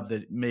Chubb,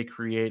 that may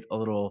create a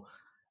little,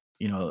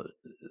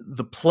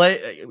 the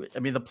play. I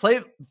mean, the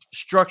play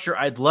structure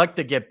I'd like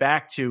to get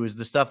back to is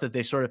the stuff that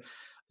they sort of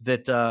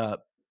that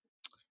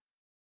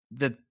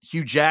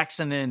Hugh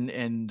Jackson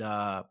and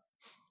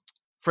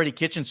Freddie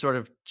Kitchens sort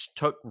of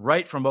took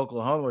right from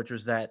Oklahoma, which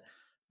was that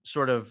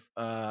sort of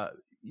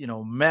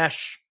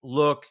mesh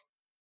look,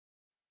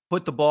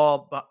 put the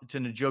ball to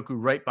Njoku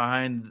right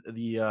behind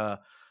the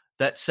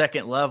that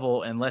second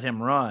level and let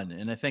him run.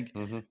 And I think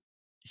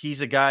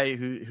he's a guy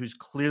who's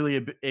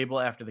clearly able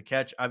after the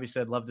catch.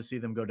 Obviously, I'd love to see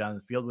them go down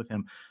the field with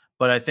him,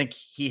 but I think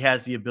he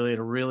has the ability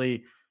to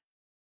really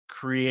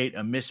create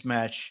a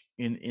mismatch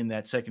in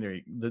that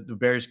secondary. The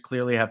Bears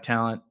clearly have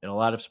talent in a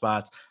lot of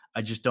spots.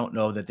 I just don't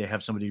know that they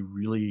have somebody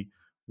really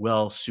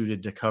well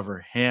suited to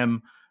cover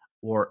him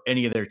or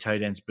any of their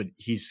tight ends, but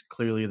he's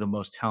clearly the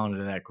most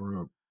talented of that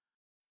group.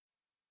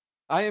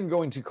 I am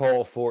going to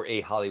call for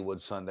a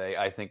Hollywood Sunday.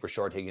 I think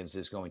Rashard Higgins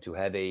is going to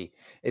have a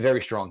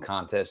very strong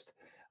contest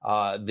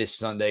this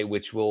Sunday,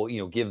 which will,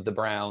 give the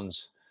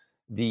Browns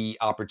the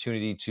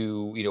opportunity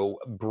to,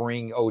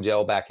 bring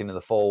Odell back into the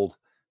fold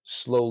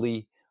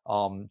slowly,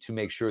 to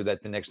make sure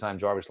that the next time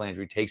Jarvis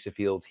Landry takes the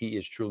field, he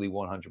is truly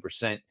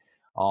 100%.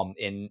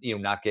 And,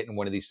 not getting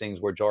one of these things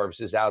where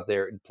Jarvis is out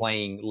there and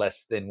playing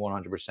less than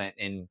 100%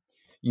 and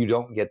you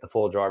don't get the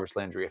full Jarvis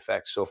Landry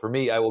effect. So for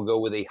me, I will go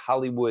with a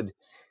Hollywood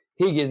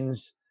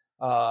Higgins,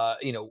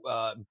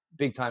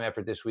 big time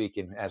effort this week.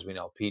 And as we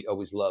know, Pete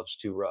always loves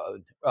to,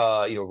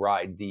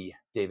 ride the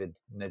David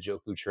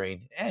Njoku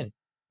train, and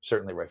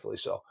certainly rightfully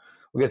so.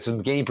 We got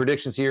some game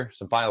predictions here,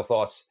 some final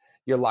thoughts,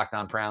 your Locked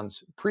On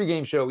Browns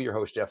pregame show with your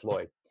host, Jeff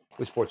Lloyd,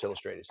 with Sports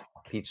Illustrated's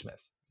Pete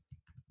Smith.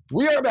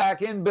 We are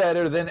back and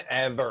better than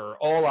ever.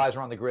 All eyes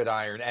are on the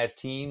gridiron as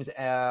teams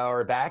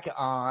are back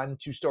on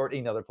to start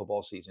another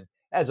football season.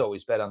 As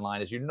always,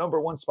 BetOnline is your number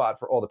one spot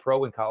for all the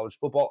pro and college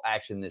football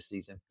action this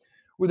season.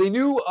 With a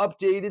new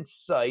updated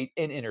site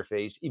and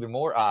interface, even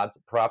more odds,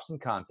 props,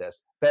 and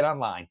contests,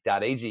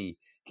 BetOnline.ag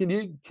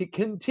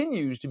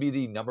continues to be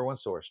the number one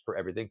source for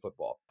everything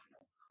football.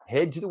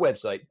 Head to the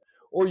website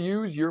or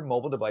use your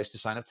mobile device to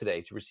sign up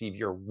today to receive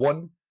your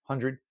 100%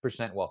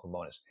 welcome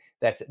bonus.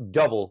 That's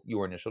double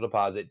your initial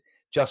deposit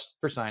just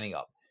for signing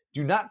up.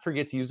 Do not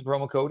forget to use the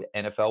promo code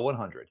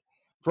NFL100.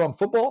 From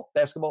football,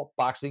 basketball,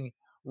 boxing,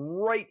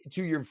 right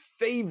to your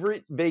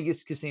favorite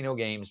Vegas casino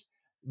games,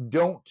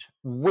 don't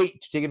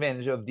wait to take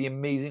advantage of the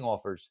amazing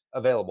offers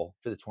available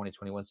for the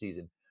 2021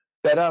 season.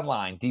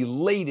 BetOnline, the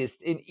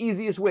latest and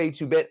easiest way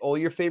to bet all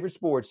your favorite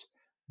sports.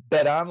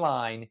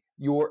 BetOnline,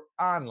 your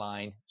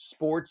online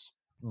sports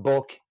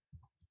book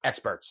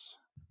experts.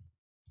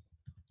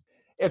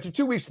 After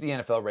 2 weeks of the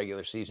NFL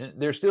regular season,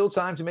 there's still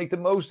time to make the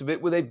most of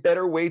it with a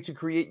better way to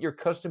create your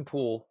custom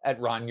pool at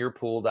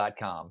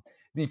runyourpool.com,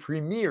 the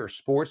premier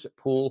sports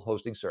pool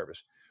hosting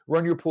service.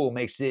 Run Your Pool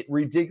makes it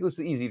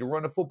ridiculously easy to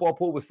run a football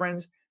pool with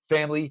friends,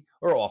 family,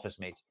 or office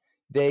mates.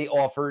 They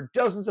offer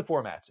dozens of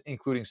formats,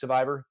 including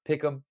Survivor,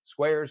 Pick'em,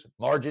 Squares,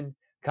 Margin,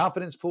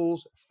 Confidence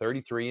Pools,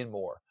 33, and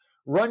more.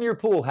 Run Your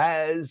Pool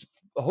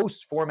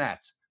hosts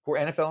formats for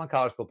NFL and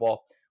college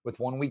football with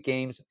 1 week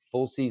games,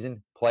 full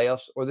season,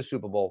 playoffs, or the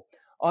Super Bowl.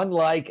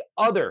 Unlike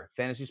other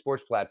fantasy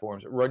sports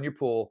platforms, Run Your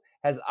Pool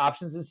has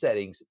options and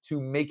settings to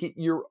make it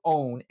your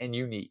own and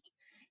unique.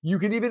 You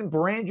can even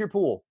brand your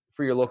pool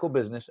for your local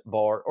business,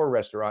 bar, or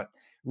restaurant.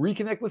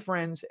 Reconnect with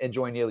friends and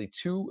join nearly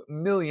 2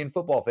 million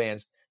football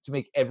fans to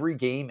make every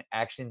game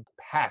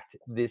action-packed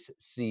this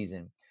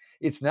season.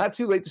 It's not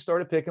too late to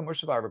start a Pick'em or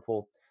Survivor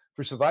pool.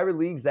 For Survivor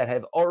leagues that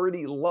have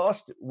already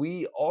lost,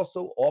 we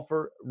also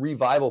offer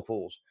Revival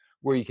pools,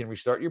 where you can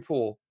restart your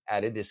pool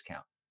at a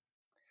discount.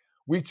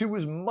 Week 2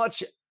 was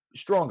much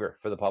stronger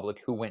for the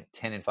public, who went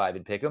 10-5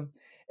 in Pick'em,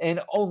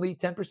 and only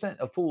 10%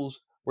 of pools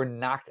were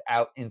knocked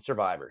out in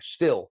Survivor.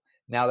 Still,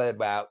 now that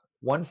about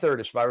 1/3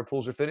 of Survivor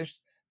pools are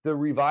finished, the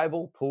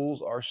Revival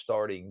pools are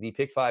starting. The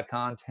Pick 5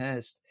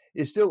 contest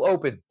is still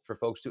open for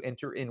folks to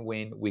enter and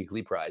win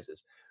weekly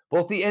prizes.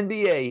 Both the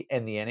NBA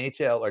and the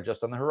NHL are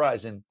just on the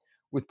horizon,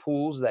 with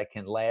pools that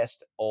can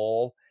last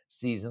all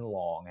season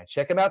long. And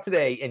check them out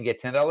today and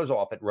get $10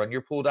 off at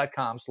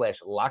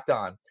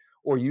runyourpool.com/lockedon,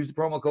 or use the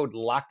promo code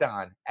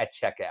LOCKEDON at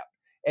checkout.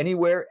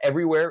 Anywhere,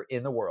 everywhere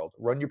in the world,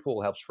 Run Your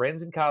Pool helps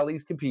friends and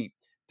colleagues compete.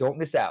 Don't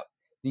miss out.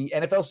 The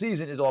NFL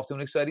season is off to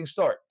an exciting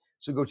start.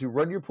 So go to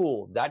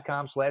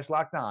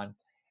runyourpool.com/lockedon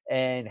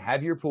and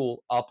have your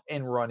pool up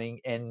and running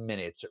in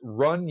minutes.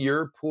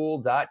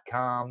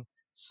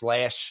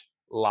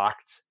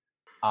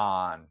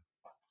 Runyourpool.com/lockedon.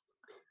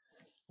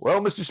 Well,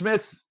 Mr.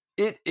 Smith,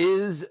 it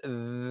is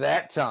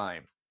that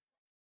time.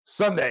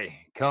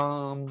 Sunday,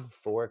 come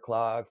 4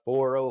 o'clock,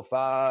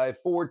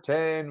 4:05,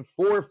 4:10,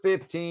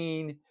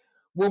 4:15,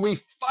 when we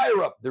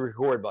fire up the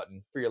record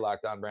button for your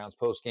Locked On Browns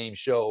post-game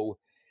show.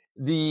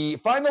 The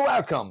final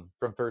outcome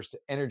from First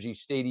Energy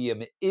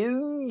Stadium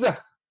is...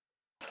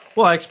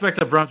 Well, I expect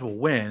the Browns will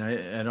win.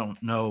 I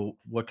don't know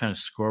what kind of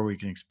score we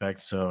can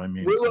expect. So, I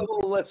mean,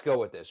 let's go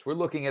with this. We're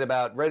looking at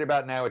right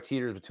about now, it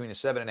teeters between a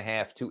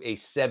 7.5 to a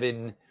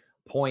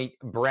 7-point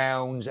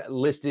Browns,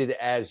 listed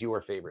as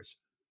your favorites.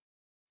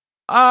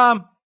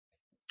 I'd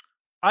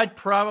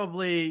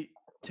probably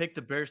take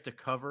the Bears to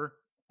cover.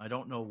 I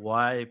don't know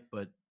why,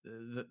 but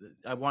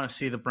I want to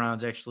see the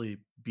Browns actually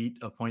beat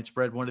a point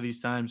spread one of these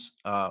times,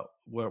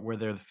 where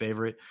they're the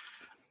favorite.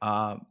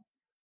 The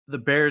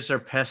Bears are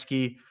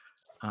pesky.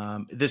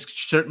 This is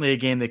certainly a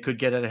game they could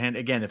get out of hand.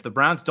 Again, if the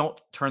Browns don't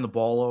turn the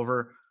ball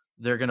over,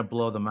 they're going to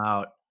blow them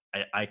out,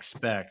 I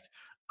expect.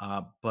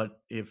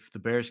 But if the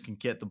Bears can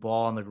get the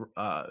ball on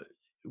the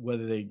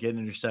whether they get an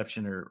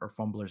interception or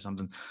fumble or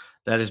something,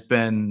 that has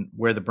been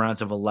where the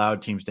Browns have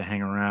allowed teams to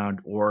hang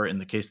around, or in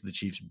the case of the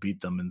Chiefs, beat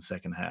them in the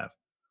second half.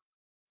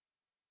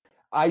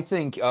 I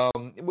think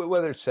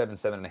whether it's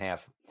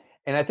 7.5,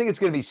 and I think it's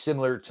going to be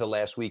similar to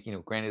last week.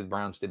 Granted, the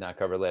Browns did not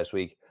cover last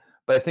week,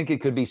 but I think it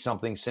could be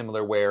something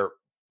similar where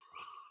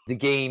the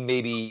game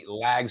maybe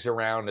lags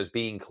around as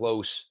being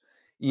close,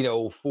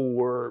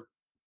 for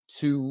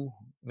 2,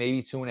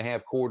 maybe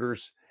 2.5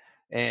 quarters.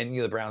 And,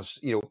 the Browns,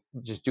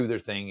 just do their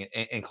thing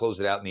and close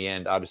it out in the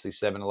end. Obviously,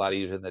 7 a lot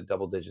easier than the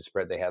double-digit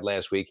spread they had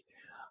last week.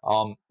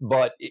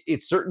 But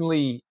it's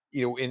certainly,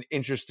 an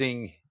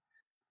interesting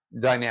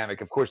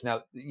dynamic. Of course,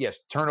 now,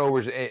 yes,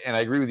 turnovers, and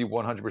I agree with you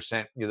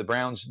 100%. The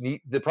Browns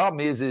the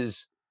problem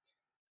is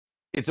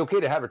it's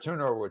okay to have a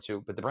turnover or two,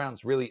 but the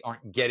Browns really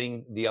aren't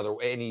getting the other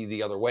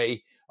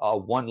way.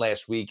 1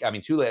 last week,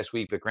 2 last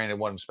week, but granted,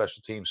 1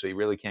 special team, so you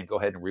really can't go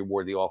ahead and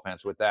reward the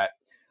offense with that.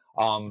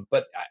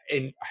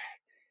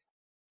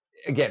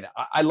 Again,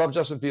 I love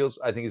Justin Fields.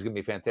 I think he's going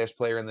to be a fantastic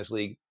player in this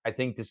league. I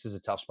think this is a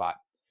tough spot.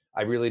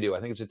 I really do.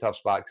 I think it's a tough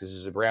spot because this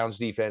is a Browns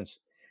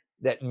defense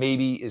that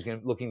maybe is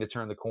looking to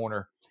turn the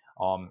corner.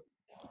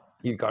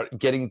 You got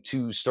starting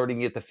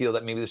to get the feel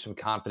that maybe there's some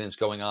confidence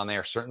going on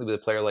there. Certainly with a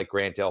player like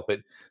Grant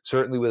Delpit,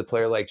 certainly with a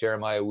player like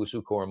Jeremiah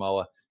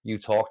Owusu-Koramoah. You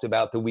talked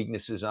about the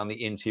weaknesses on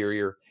the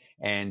interior,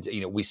 and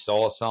we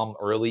saw some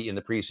early in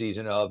the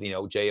preseason of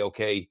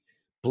JOK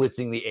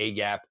blitzing the A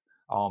gap.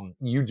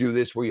 You do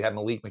this where you have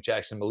Malik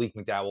McJackson, Malik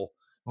McDowell,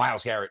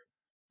 Myles Garrett,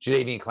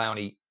 Jadeveon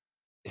Clowney.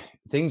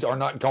 Things are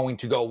not going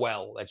to go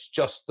well. That's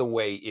just the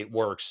way it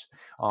works.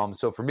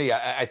 So for me,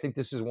 I think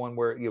this is one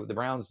where the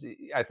Browns,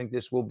 I think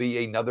this will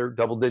be another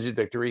double-digit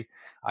victory.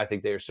 I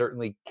think they are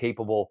certainly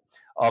capable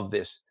of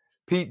this.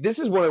 Pete, this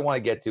is what I want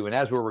to get to, and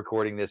as we're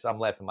recording this, I'm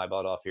laughing my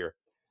butt off here.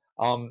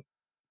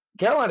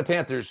 Carolina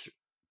Panthers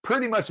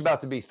pretty much about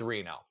to be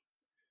 3-0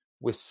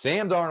 with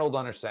Sam Darnold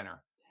under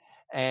center.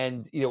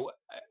 And,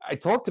 I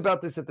talked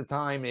about this at the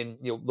time, and,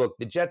 look,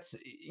 the Jets,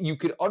 you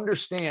could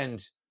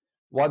understand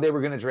why they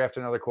were going to draft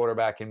another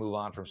quarterback and move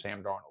on from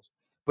Sam Darnold.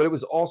 But it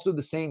was also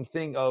the same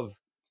thing of,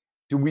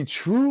 do we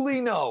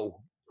truly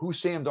know who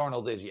Sam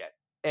Darnold is yet?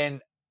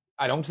 And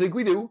I don't think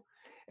we do.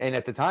 And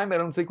at the time, I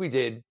don't think we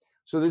did.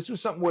 So this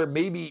was something where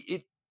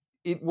maybe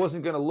it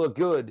wasn't going to look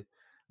good.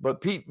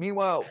 But Pete,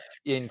 meanwhile,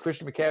 in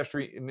Christian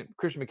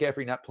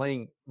McCaffrey not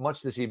playing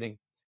much this evening,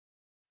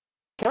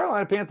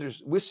 Carolina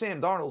Panthers with Sam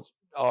Darnold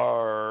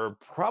are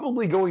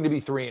probably going to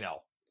be 3-0.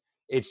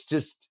 It's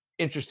just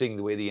interesting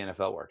the way the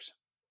NFL works.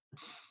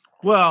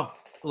 Well,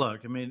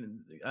 look, I mean,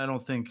 I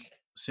don't think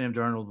Sam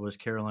Darnold was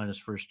Carolina's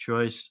first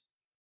choice.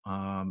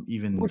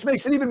 Which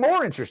makes it even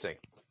more interesting.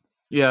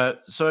 Yeah.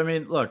 So, I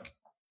mean, look,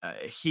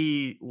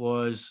 he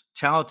was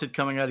talented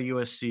coming out of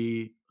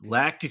USC,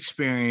 lacked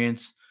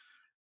experience.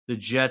 The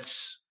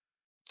Jets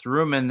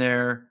threw him in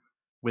there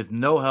with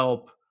no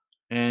help,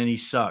 and he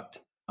sucked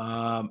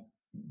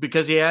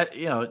because he had,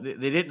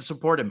 they didn't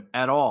support him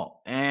at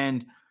all.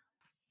 And,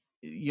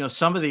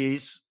 some of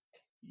these,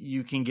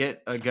 you can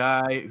get a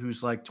guy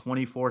who's like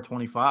 24,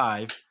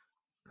 25,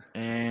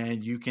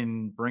 and you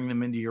can bring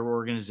them into your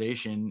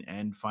organization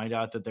and find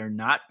out that they're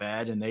not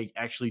bad and they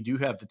actually do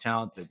have the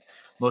talent that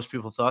most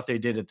people thought they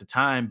did at the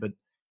time, but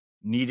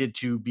needed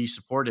to be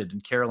supported.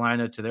 And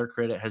Carolina, to their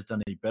credit, has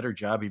done a better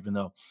job, even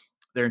though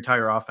their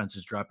entire offense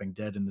is dropping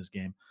dead in this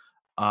game.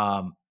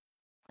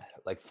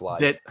 Like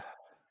flies.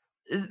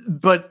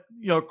 But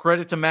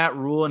credit to Matt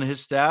Rule and his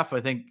staff.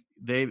 I think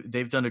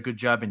they've done a good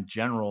job in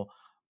general,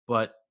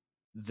 but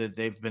that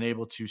they've been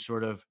able to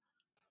sort of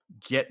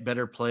get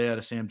better play out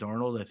of Sam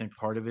Darnold. I think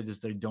part of it is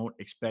they don't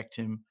expect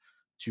him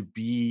to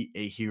be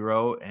a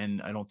hero,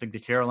 and I don't think the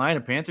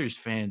Carolina Panthers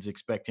fans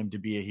expect him to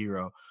be a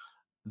hero.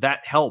 That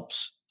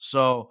helps.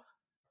 So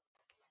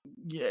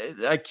yeah,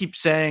 I keep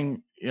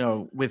saying,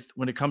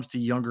 when it comes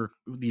to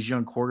these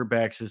young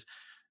quarterbacks, is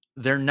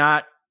they're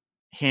not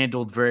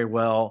handled very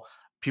well.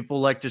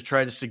 People like to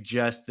try to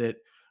suggest that,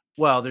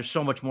 well, there's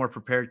so much more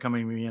prepared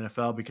coming in the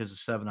NFL because of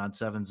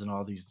 7-on-7s and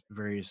all these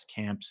various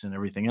camps and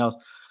everything else.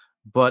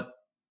 But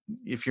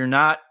if you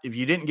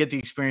didn't get the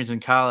experience in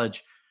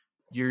college,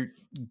 you're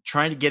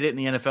trying to get it in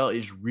the NFL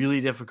is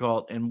really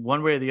difficult. And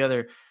one way or the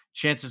other,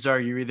 chances are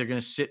you're either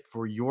going to sit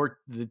for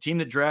the team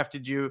that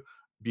drafted you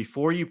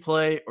before you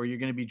play, or you're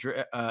going to be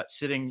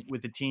sitting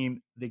with the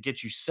team that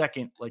gets you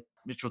second, like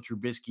Mitchell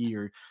Trubisky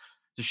or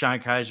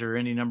Deshaun Kaiser or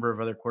any number of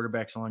other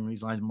quarterbacks along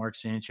these lines, Mark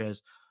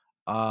Sanchez,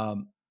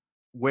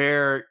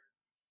 where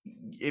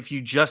if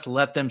you just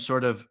let them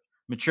sort of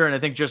mature, and I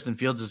think Justin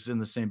Fields is in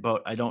the same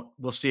boat.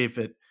 We'll see if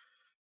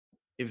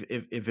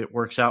it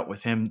works out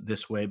with him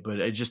this way,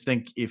 but I just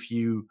think if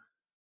you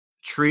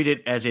treat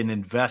it as an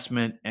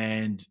investment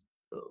and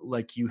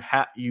like you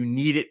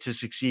need it to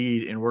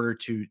succeed in order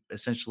to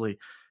essentially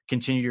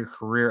continue your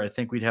career, I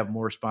think we'd have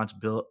more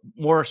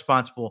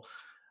responsible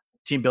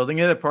team building.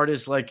 The other part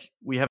is, like,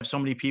 we have so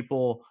many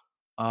people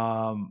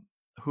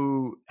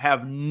who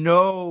have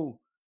no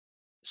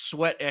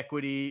sweat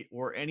equity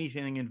or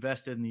anything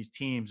invested in these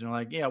teams, and are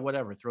like, yeah,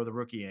 whatever, throw the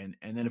rookie in.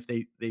 And then if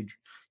they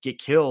get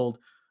killed,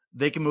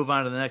 they can move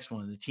on to the next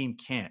one. The team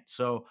can't.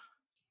 So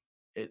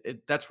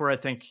that's where I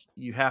think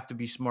you have to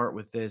be smart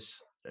with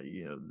this.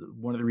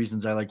 One of the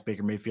reasons I like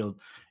Baker Mayfield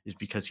is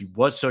because he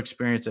was so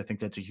experienced. I think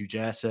that's a huge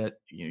asset.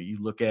 You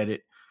look at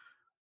it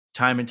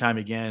time and time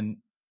again,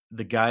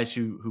 the guys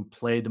who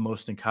played the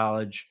most in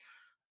college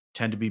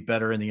tend to be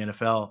better in the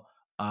NFL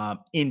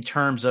in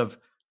terms of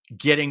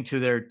getting to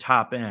their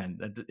top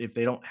end. If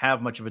they don't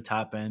have much of a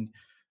top end,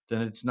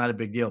 then it's not a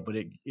big deal, but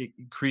it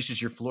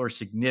increases your floor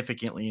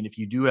significantly. And if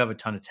you do have a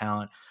ton of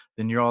talent,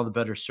 then you're all the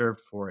better served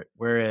for it.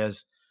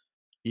 Whereas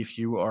if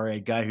you are a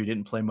guy who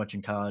didn't play much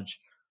in college,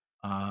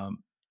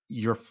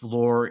 your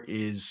floor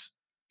is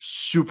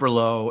super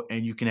low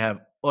and you can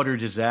have utter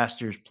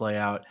disasters play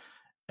out,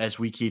 as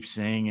we keep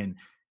saying.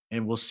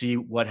 And we'll see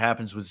what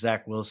happens with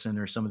Zach Wilson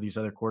or some of these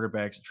other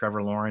quarterbacks,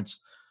 Trevor Lawrence.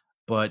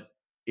 But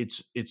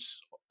it's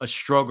a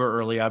struggle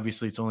early.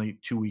 Obviously, it's only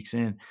 2 weeks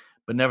in.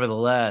 But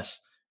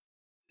nevertheless,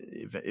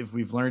 if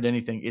we've learned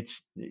anything,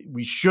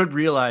 we should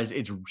realize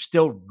it's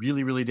still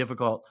really, really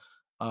difficult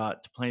to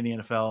play in the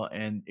NFL,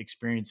 and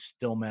experience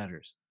still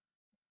matters.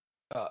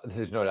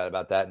 There's no doubt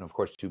about that. And of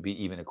course, to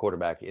be even a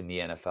quarterback in the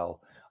NFL.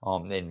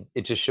 And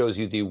it just shows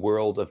you the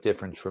world of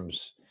difference from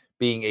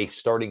being a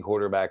starting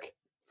quarterback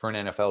for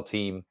an NFL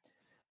team,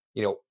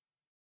 you know,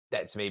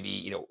 that's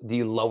maybe,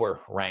 the lower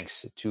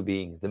ranks to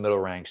being the middle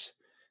ranks,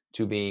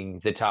 to being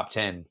the top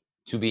 10,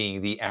 to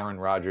being the Aaron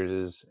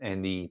Rodgerses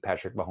and the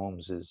Patrick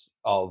Mahomeses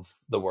of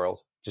the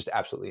world. Just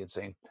absolutely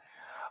insane.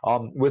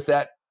 With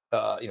that,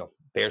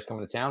 Bears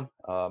coming to town.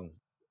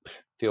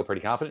 Feel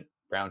pretty confident.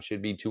 Browns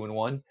should be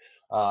 2-1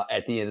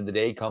 at the end of the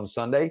day come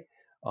Sunday.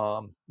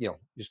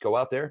 Just go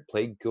out there,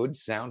 play good,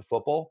 sound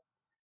football.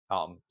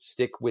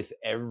 Stick with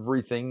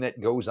everything that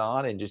goes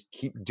on and just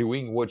keep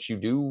doing what you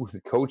do.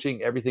 The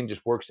coaching, everything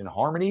just works in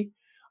harmony.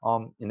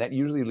 And that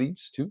usually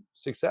leads to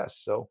success.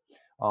 So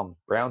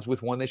Browns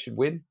with one, they should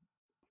win.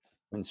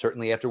 And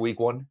certainly after week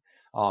one,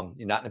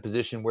 you're not in a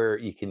position where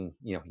you can,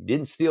 you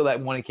didn't steal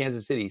that one in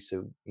Kansas City.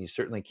 So you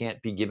certainly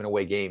can't be giving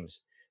away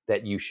games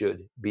that you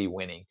should be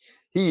winning.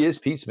 He is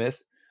Pete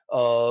Smith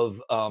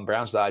of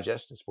Browns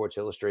Digest and Sports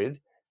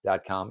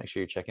Illustrated.com. Make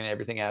sure you're checking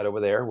everything out over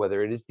there,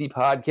 whether it is the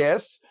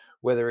podcasts,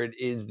 whether it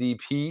is the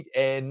Pete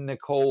and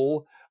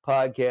Nicole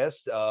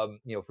podcast.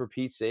 For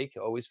Pete's sake,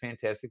 always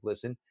fantastic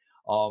listen.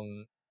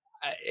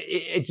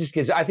 It just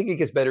gets, I think it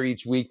gets better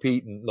each week,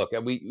 Pete. And look,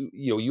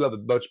 you have a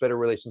much better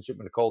relationship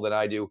with Nicole than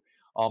I do.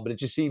 But it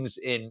just seems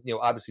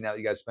obviously now that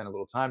you guys spend a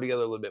little time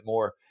together, a little bit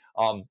more,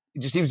 it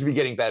just seems to be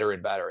getting better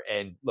and better.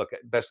 And look,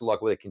 best of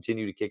luck with it.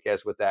 Continue to kick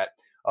ass with that.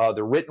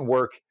 The written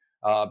work,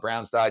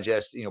 Browns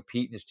Digest,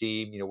 Pete and his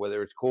team,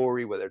 whether it's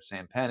Corey, whether it's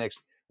Sam Penix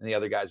and the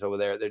other guys over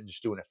there, they're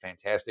just doing a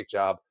fantastic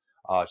job.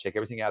 Check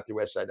everything out through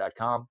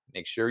westside.com.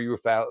 Make sure you're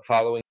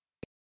following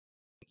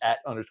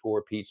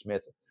 @_Pete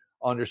Smith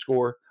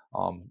 _.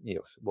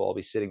 We'll all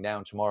be sitting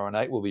down tomorrow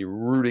night. We'll be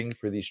rooting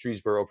for the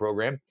Streetsboro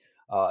program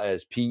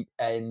as Pete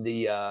and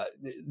the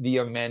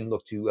young men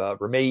look to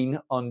remain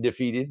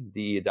undefeated,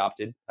 the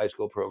adopted high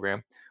school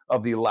program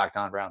of the Locked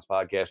On Browns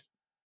podcast.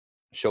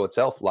 Show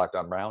itself, Locked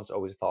On Browns,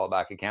 always a follow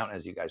back account,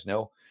 as you guys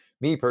know.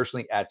 Me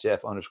personally,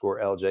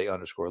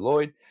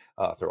 @Jeff_LJ_Lloyd.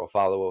 Throw a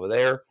follow over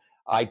there.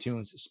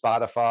 iTunes,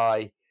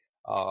 Spotify,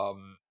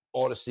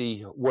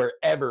 Odyssey,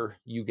 wherever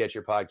you get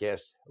your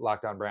podcast.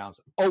 Locked On Browns,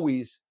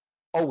 always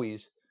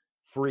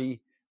free.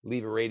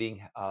 Leave a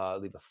rating,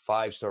 leave a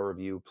 5-star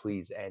review,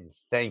 please, and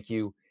thank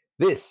you.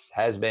 This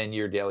has been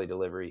your daily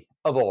delivery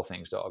of all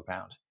things Dog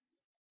Pound.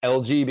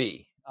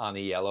 LGB on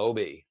the LOB.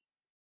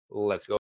 Let's go.